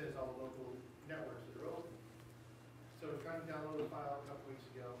it says all the local networks that are open. So trying to downloaded a file a couple weeks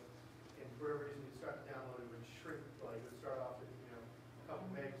ago, and for whatever reason, you start to download it, would shrink, like, it would start off at, you know, a couple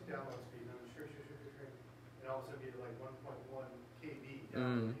megs download speed, and then it would shrink, and all of a sudden be like 1.1 KB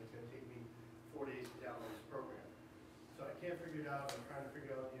downloading. It's going to take me 4 days to download this program. So I can't figure it out. I'm trying to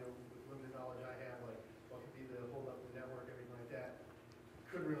figure out, you know, with limited knowledge I have, like, what could be the hold up in the network, everything like that.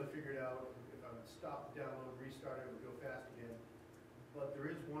 Couldn't really figure it out. If I would stop the download, restart it, it would go fast again. But there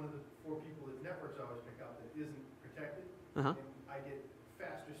is one of the 4 people that networks always pick up that isn't protected. And I get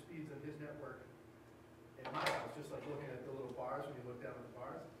faster speeds on his network in my house, just like looking at the little bars when you look down at the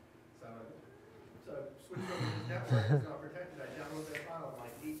bars. So I switched over to his network, it's not protected. I download that file in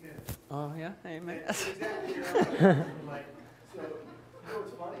like 8 minutes. Oh, yeah? 8 minutes. Exactly. I'm like, so, you know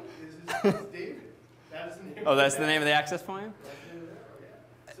what's funny? This is David. That is the name. Oh, that's the name of the access point? That's the name of the network,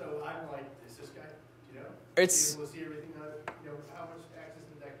 yeah. So I'm like, is this guy, you know? It's. Able to see everything, you know, how much access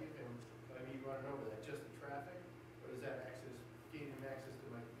did that give him? I mean, you want to know, was that just the traffic? Or is that access, gaining access to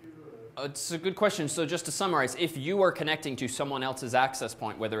my computer? Or? It's a good question. So just to summarize, if you are connecting to someone else's access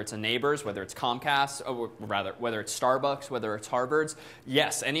point, whether it's a neighbor's, whether it's Comcast, or rather, whether it's Starbucks, whether it's Harvard's,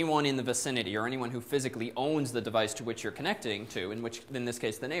 yes, anyone in the vicinity or anyone who physically owns the device to which you're connecting to, in this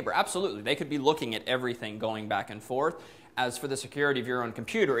case the neighbor, absolutely, they could be looking at everything going back and forth. As for the security of your own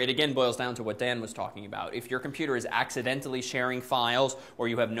computer, it again boils down to what Dan was talking about. If your computer is accidentally sharing files or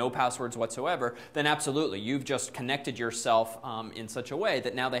you have no passwords whatsoever, then absolutely, you've just connected yourself in such a way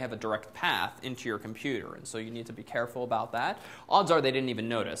that now they have a direct path into your computer. And so you need to be careful about that. Odds are they didn't even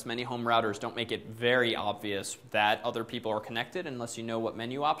notice. Many home routers don't make it very obvious that other people are connected unless you know what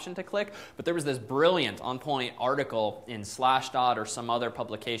menu option to click. But there was this brilliant on-point article in Slashdot or some other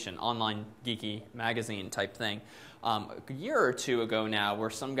publication, online geeky magazine type thing, a year or two ago now,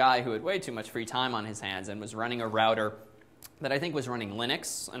 where some guy who had way too much free time on his hands and was running a router that I think was running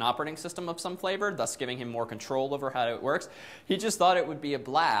Linux, an operating system of some flavor, thus giving him more control over how it works. He just thought it would be a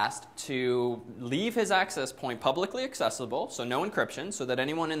blast to leave his access point publicly accessible, so no encryption, so that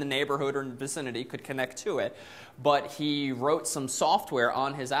anyone in the neighborhood or vicinity could connect to it. But he wrote some software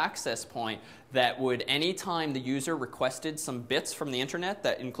on his access point that would, anytime the user requested some bits from the internet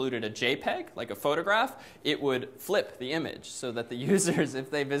that included a JPEG, like a photograph, it would flip the image so that the users, if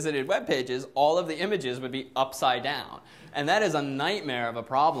they visited web pages, all of the images would be upside down. And that is a nightmare of a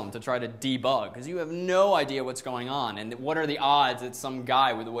problem to try to debug, because you have no idea what's going on. And what are the odds that some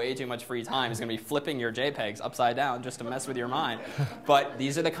guy with way too much free time is going to be flipping your JPEGs upside down just to mess with your mind? But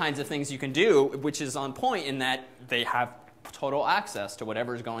these are the kinds of things you can do, which is on point in that they have total access to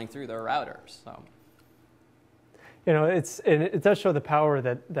whatever's going through their routers. So, you know, it does show the power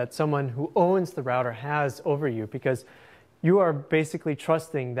that someone who owns the router has over you, because you are basically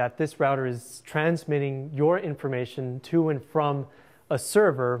trusting that this router is transmitting your information to and from a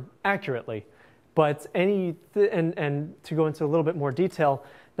server accurately. But and to go into a little bit more detail,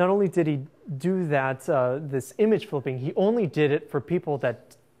 not only did he do that, this image flipping, he only did it for people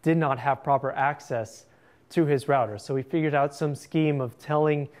that did not have proper access to his router. So he figured out some scheme of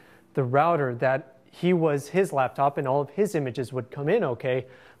telling the router that he was his laptop and all of his images would come in okay,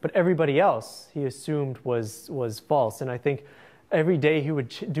 but everybody else he assumed was false. And I think every day he would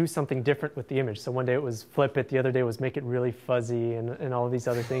do something different with the image. So one day it was flip it, the other day was make it really fuzzy and all of these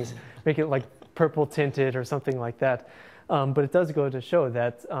other things, make it like purple tinted or something like that. But it does go to show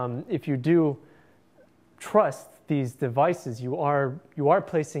that if you do trust these devices, you are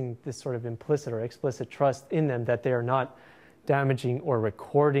placing this sort of implicit or explicit trust in them that they are not damaging or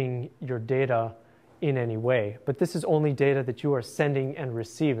recording your data in any way. But this is only data that you are sending and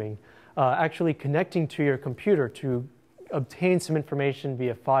receiving. Actually connecting to your computer to obtain some information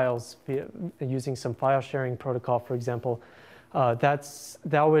via files, using some file sharing protocol, for example,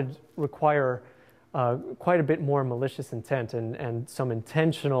 that would require quite a bit more malicious intent and some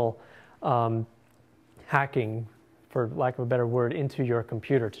intentional hacking, for lack of a better word, into your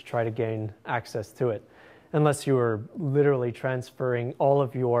computer to try to gain access to it. Unless you are literally transferring all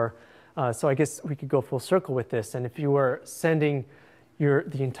of your, so I guess we could go full circle with this, and if you were sending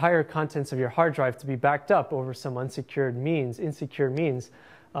the entire contents of your hard drive to be backed up over some insecure means,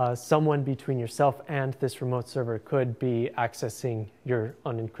 someone between yourself and this remote server could be accessing your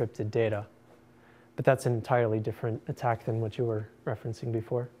unencrypted data. But that's an entirely different attack than what you were referencing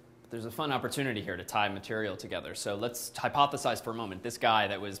before. There's a fun opportunity here to tie material together. So let's hypothesize for a moment this guy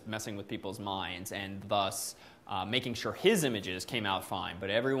that was messing with people's minds and thus making sure his images came out fine, but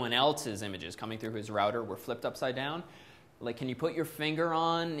everyone else's images coming through his router were flipped upside down. Like, can you put your finger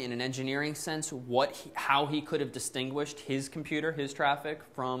on, in an engineering sense, how he could have distinguished his computer, his traffic,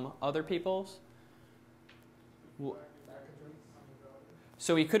 from other people's?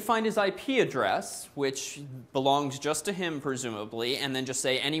 So he could find his IP address, which belongs just to him, presumably, and then just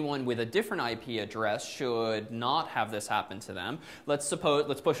say anyone with a different IP address should not have this happen to them. Let's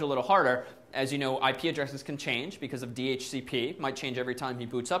push a little harder. As you know, IP addresses can change because of DHCP. It might change every time he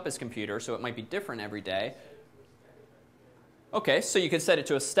boots up his computer, so it might be different every day. Okay, so you could set it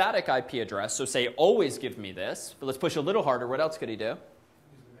to a static IP address. So say, always give me this. But let's push a little harder. What else could he do?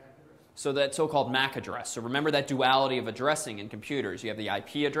 So that so-called MAC address. So remember that duality of addressing in computers. You have the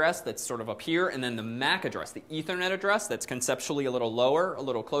IP address that's sort of up here, and then the MAC address, the Ethernet address that's conceptually a little lower, a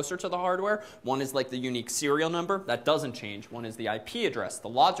little closer to the hardware. One is like the unique serial number. That doesn't change. One is the IP address, the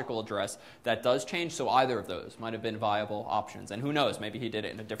logical address. That does change. So either of those might have been viable options. And who knows, maybe he did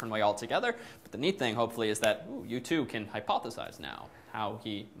it in a different way altogether. But the neat thing, hopefully, is that you too can hypothesize now how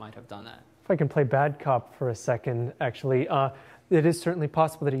he might have done that. If I can play bad cop for a second, actually. It is certainly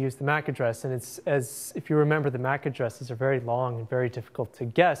possible that he used the MAC address, and if you remember, the MAC addresses are very long and very difficult to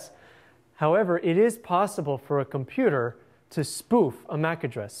guess. However, it is possible for a computer to spoof a MAC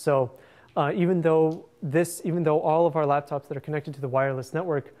address. So even though all of our laptops that are connected to the wireless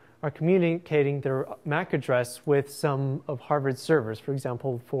network are communicating their MAC address with some of Harvard's servers, for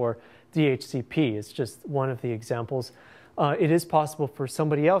example, for DHCP, it's just one of the examples, it is possible for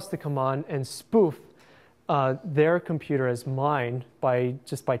somebody else to come on and spoof their computer as mine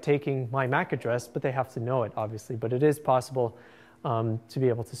just by taking my MAC address, but they have to know it, obviously. But it is possible to be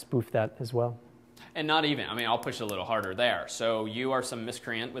able to spoof that as well. And not even, I mean, I'll push a little harder there. So you are some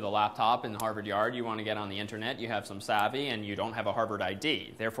miscreant with a laptop in the Harvard yard. You want to get on the internet. You have some savvy, and you don't have a Harvard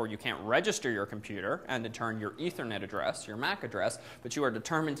ID. Therefore, you can't register your computer and in turn your Ethernet address, your MAC address, but you are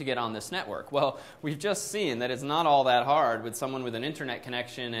determined to get on this network. Well, we've just seen that it's not all that hard with someone with an internet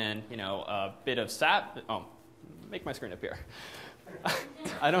connection and, you know, a bit of SAP. Oh, make my screen appear.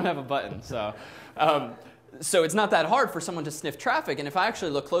 I don't have a button, so. So it's not that hard for someone to sniff traffic. And if I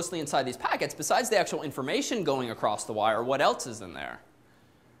actually look closely inside these packets, besides the actual information going across the wire, what else is in there?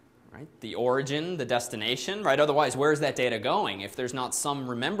 Right? The origin, the destination, right? Otherwise, where is that data going if there's not some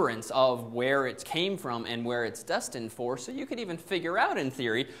remembrance of where it came from and where it's destined for? So you could even figure out, in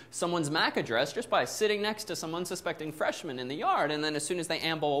theory, someone's MAC address just by sitting next to some unsuspecting freshman in the yard. And then as soon as they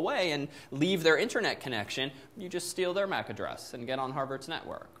amble away and leave their internet connection, you just steal their MAC address and get on Harvard's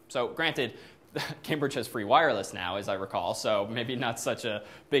network. So granted, Cambridge has free wireless now, as I recall, so maybe not such a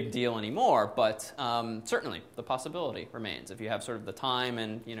big deal anymore, but certainly the possibility remains if you have sort of the time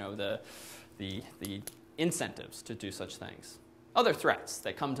and, you know, the incentives to do such things. Other threats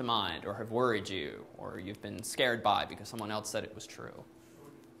that come to mind or have worried you or you've been scared by because someone else said it was true.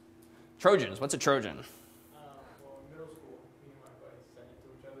 Trojans. What's a Trojan? Well, in middle school, me and my buddies sent it to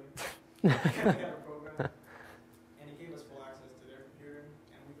each other. We had a program, and it gave us full access to their computer,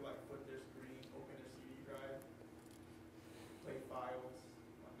 and we could like flip their screen, open their CD drive, play files,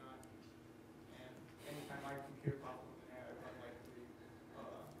 whatnot. And anytime my computer popped up with an ad, I'd run like 3.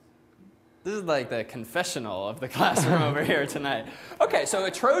 This is like the confessional of the classroom over here tonight. Okay, so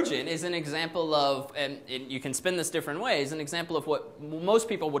a Trojan is an example of, and you can spin this different ways, an example of what most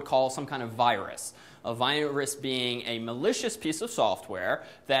people would call some kind of virus. A virus being a malicious piece of software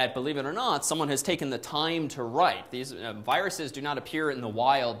that, believe it or not, someone has taken the time to write. These viruses do not appear in the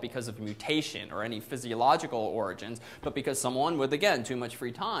wild because of mutation or any physiological origins, but because someone with, again, too much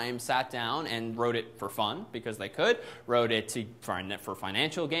free time sat down and wrote it for fun because they could, wrote it for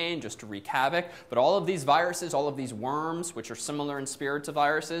financial gain, just to wreak havoc. But all of these viruses, all of these worms, which are similar in spirit to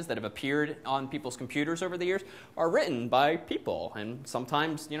viruses that have appeared on people's computers over the years, are written by people, and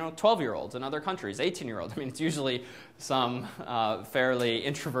sometimes, you know, 12-year-olds in other countries, 18-year-olds. I mean, it's usually some fairly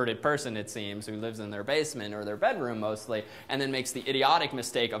introverted person, it seems, who lives in their basement or their bedroom mostly, and then makes the idiotic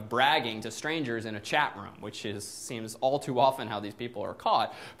mistake of bragging to strangers in a chat room, which seems all too often how these people are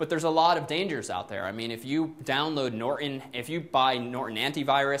caught. But there's a lot of dangers out there. I mean, if you download Norton, if you buy Norton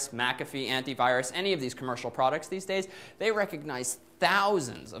antivirus, McAfee antivirus, any of these commercial products these days, they recognize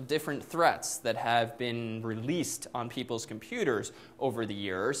thousands of different threats that have been released on people's computers over the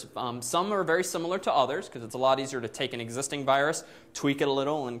years. Some are very similar to others because it's a lot easier to take an existing virus, tweak it a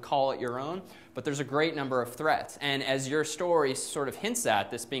little, and call it your own. But there's a great number of threats. And as your story sort of hints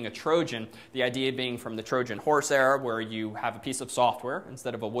at, this being a Trojan, the idea being from the Trojan horse era, where you have a piece of software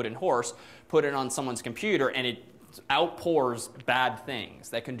instead of a wooden horse, put it on someone's computer, and it outpours bad things,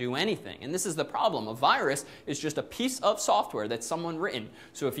 that can do anything. And this is the problem. A virus is just a piece of software that someone written.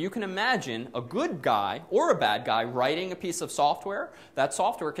 So if you can imagine a good guy or a bad guy writing a piece of software, that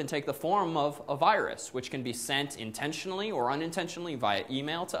software can take the form of a virus, which can be sent intentionally or unintentionally via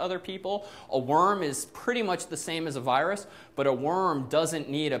email to other people. A worm is pretty much the same as a virus, but a worm doesn't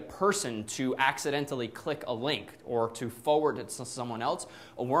need a person to accidentally click a link or to forward it to someone else.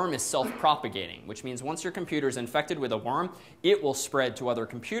 A worm is self-propagating, which means once your computer is infected with a worm, it will spread to other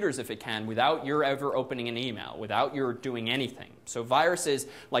computers if it can without your ever opening an email, without your doing anything. So viruses,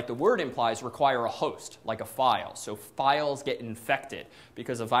 like the word implies, require a host, like a file. So files get infected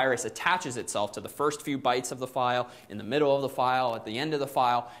because a virus attaches itself to the first few bytes of the file, in the middle of the file, at the end of the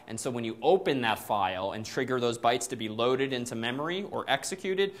file. And so when you open that file and trigger those bytes to be loaded into memory or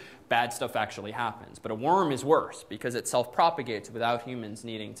executed, bad stuff actually happens. But a worm is worse because it self-propagates without humans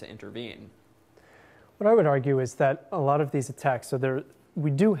needing to intervene. What I would argue is that a lot of these attacks, so we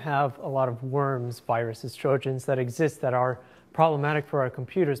do have a lot of worms, viruses, Trojans that exist that are problematic for our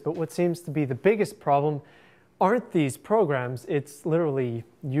computers, but what seems to be the biggest problem aren't these programs, it's literally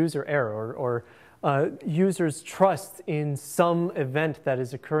user error or users' trust in some event that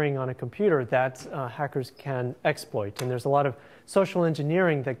is occurring on a computer that hackers can exploit. And there's a lot of social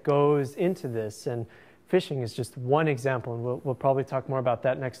engineering that goes into this, and phishing is just one example, and we'll probably talk more about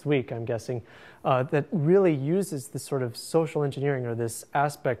that next week, I'm guessing, that really uses this sort of social engineering or this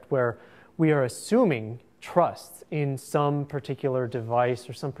aspect where we are assuming trust in some particular device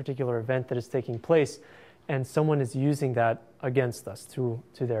or some particular event that is taking place, and someone is using that against us to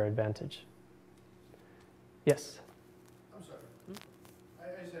their advantage. Yes? I'm sorry.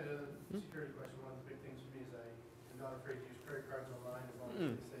 I just had a security question. One of the big things for me is I am not afraid to use credit cards online as long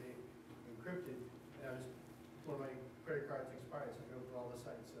as they say encrypted. And one of my credit cards expired, so I opened all the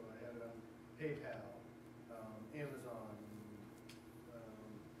sites. So I had it on PayPal, Amazon,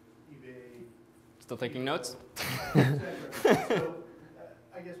 eBay. Still taking notes? So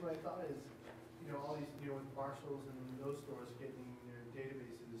I guess my thought is, all these, with Marshalls and those stores getting their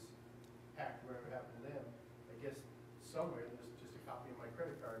databases hacked, whatever happened to them, I guess somewhere there's just a copy of my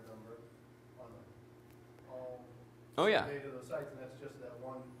credit card number on all data of those sites, and that's just that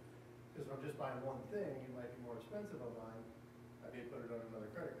one. Because if I'm just buying one thing, it might be more expensive online. I may put it on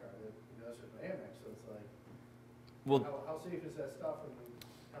another credit card. That's just my Amex, so it's like, how safe is that stuff, and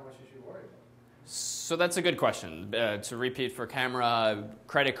how much you should worry about? So that's a good question. To repeat for camera,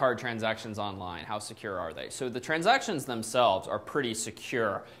 credit card transactions online, how secure are they? So the transactions themselves are pretty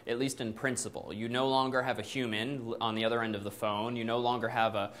secure, at least in principle. You no longer have a human on the other end of the phone. You no longer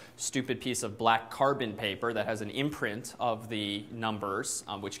have a stupid piece of black carbon paper that has an imprint of the numbers,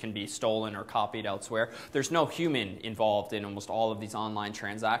 which can be stolen or copied elsewhere. There's no human involved in almost all of these online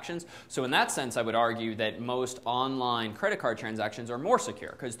transactions. So in that sense, I would argue that most online credit card transactions are more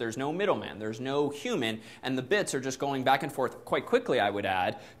secure because there's no middleman. There's no human, and the bits are just going back and forth quite quickly, I would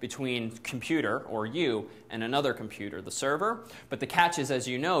add, between computer, or you, and another computer, the server. But the catch is, as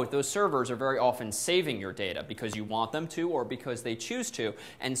you know, those servers are very often saving your data because you want them to or because they choose to.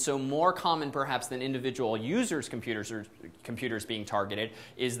 And so more common perhaps than individual users' computers or computers being targeted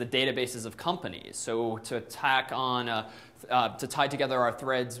is the databases of companies. So to attack on to tie together our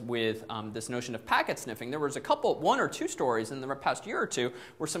threads with this notion of packet sniffing, there was one or two stories in the past year or two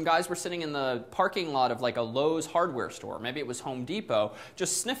where some guys were sitting in the parking lot of like a Lowe's hardware store, maybe it was Home Depot,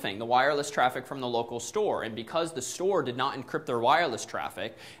 just sniffing the wireless traffic from the local store. And because the store did not encrypt their wireless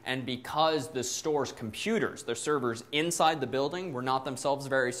traffic, and because the store's computers, their servers inside the building, were not themselves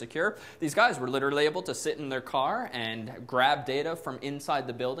very secure, these guys were literally able to sit in their car and grab data from inside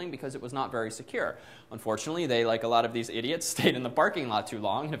the building because it was not very secure. Unfortunately, they, like a lot of these idiots, stayed in the parking lot too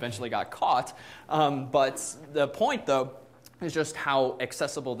long and eventually got caught. But the point, though, is just how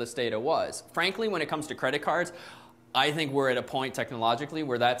accessible this data was. Frankly, when it comes to credit cards, I think we're at a point technologically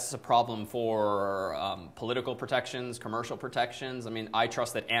where that's a problem for political protections, commercial protections. I mean, I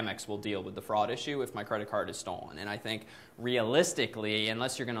trust that Amex will deal with the fraud issue if my credit card is stolen. And I think realistically,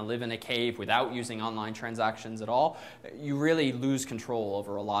 unless you're going to live in a cave without using online transactions at all, you really lose control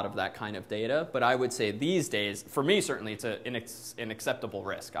over a lot of that kind of data. But I would say these days, for me certainly, it's an acceptable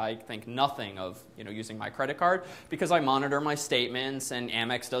risk. I think nothing of using my credit card because I monitor my statements and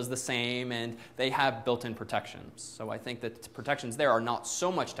Amex does the same, and they have built-in protections. So I think that the protections there are not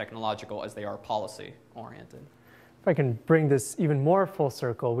so much technological as they are policy-oriented. If I can bring this even more full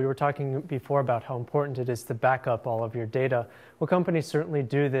circle, we were talking before about how important it is to back up all of your data. Well, companies certainly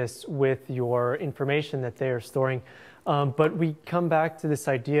do this with your information that they are storing, but we come back to this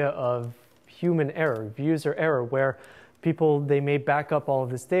idea of human error, user error, where people, they may back up all of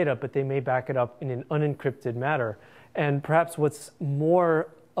this data, but they may back it up in an unencrypted manner. And perhaps what's more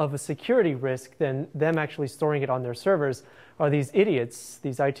of a security risk than them actually storing it on their servers are these idiots,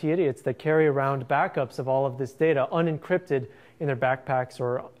 these IT idiots that carry around backups of all of this data unencrypted in their backpacks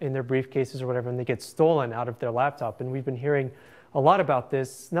or in their briefcases or whatever, and they get stolen out of their laptop. And we've been hearing a lot about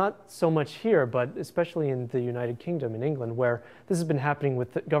this, not so much here, but especially in the United Kingdom, in England, where this has been happening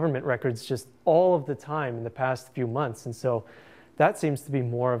with government records just all of the time in the past few months. And so that seems to be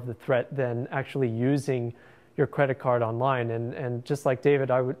more of the threat than actually using your credit card online. And just like David,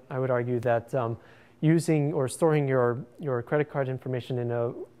 I would argue that using or storing your credit card information in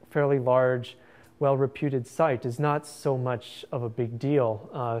a fairly large, well-reputed site is not so much of a big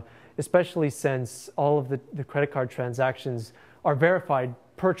deal, especially since all of the credit card transactions are verified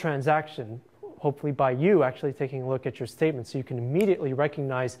per transaction, hopefully by you actually taking a look at your statement, so you can immediately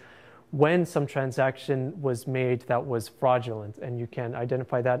recognize when some transaction was made that was fraudulent, and you can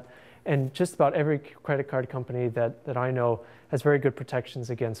identify that. And just about every credit card company that I know has very good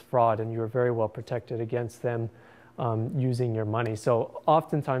protections against fraud, and you're very well protected against them using your money. So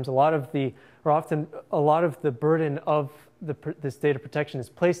oftentimes, a lot of the burden of this data protection is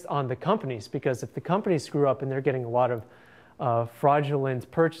placed on the companies, because if the companies screw up and they're getting a lot of fraudulent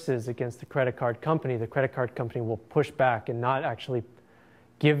purchases against the credit card company will push back and not actually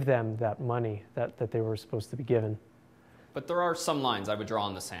give them that money that they were supposed to be given. But there are some lines I would draw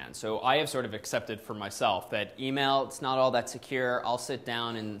in the sand. So I have sort of accepted for myself that email, it's not all that secure. I'll sit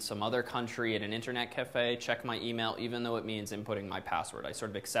down in some other country at an internet cafe, check my email, even though it means inputting my password. I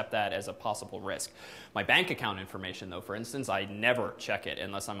sort of accept that as a possible risk. My bank account information, though, for instance, I never check it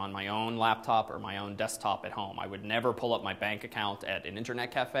unless I'm on my own laptop or my own desktop at home. I would never pull up my bank account at an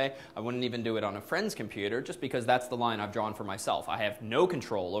internet cafe. I wouldn't even do it on a friend's computer, just because that's the line I've drawn for myself. I have no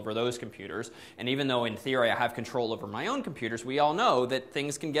control over those computers, and even though in theory I have control over my own computers, we all know that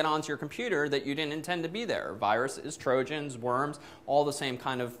things can get onto your computer that you didn't intend to be there. Viruses, Trojans, worms, all the same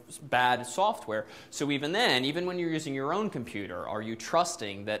kind of bad software. So even then, even when you're using your own computer, are you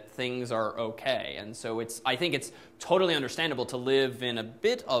trusting that things are okay? And so I think it's totally understandable to live in a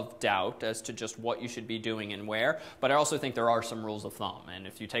bit of doubt as to just what you should be doing and where, but I also think there are some rules of thumb. And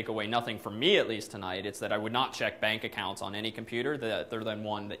if you take away nothing from me, at least tonight, it's that I would not check bank accounts on any computer other than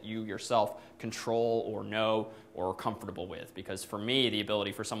one that you yourself control or know or are comfortable with. Because for me, the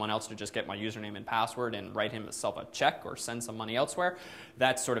ability for someone else to just get my username and password and write himself a check or send some money elsewhere,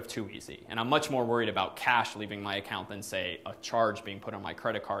 that's sort of too easy. And I'm much more worried about cash leaving my account than, say, a charge being put on my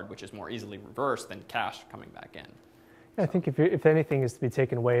credit card, which is more easily reversed than cash coming back in. I think if anything is to be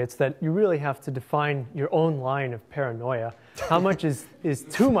taken away, it's that you really have to define your own line of paranoia. How much is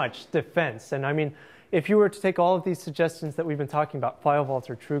too much defense? And I mean, if you were to take all of these suggestions that we've been talking about, file vault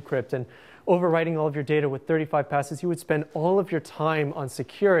or TrueCrypt, and overwriting all of your data with 35 passes, you would spend all of your time on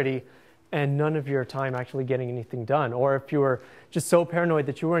security and none of your time actually getting anything done. Or if you were just so paranoid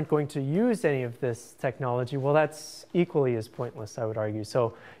that you weren't going to use any of this technology, well, that's equally as pointless, I would argue.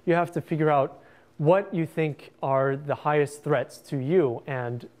 So you have to figure out what you think are the highest threats to you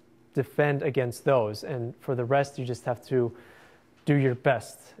and defend against those. And for the rest, you just have to do your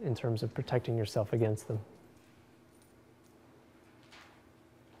best in terms of protecting yourself against them.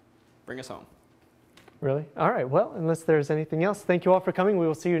 Bring us home. Really? All right. Well, unless there's anything else, thank you all for coming. We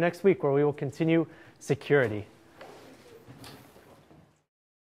will see you next week where we will continue security.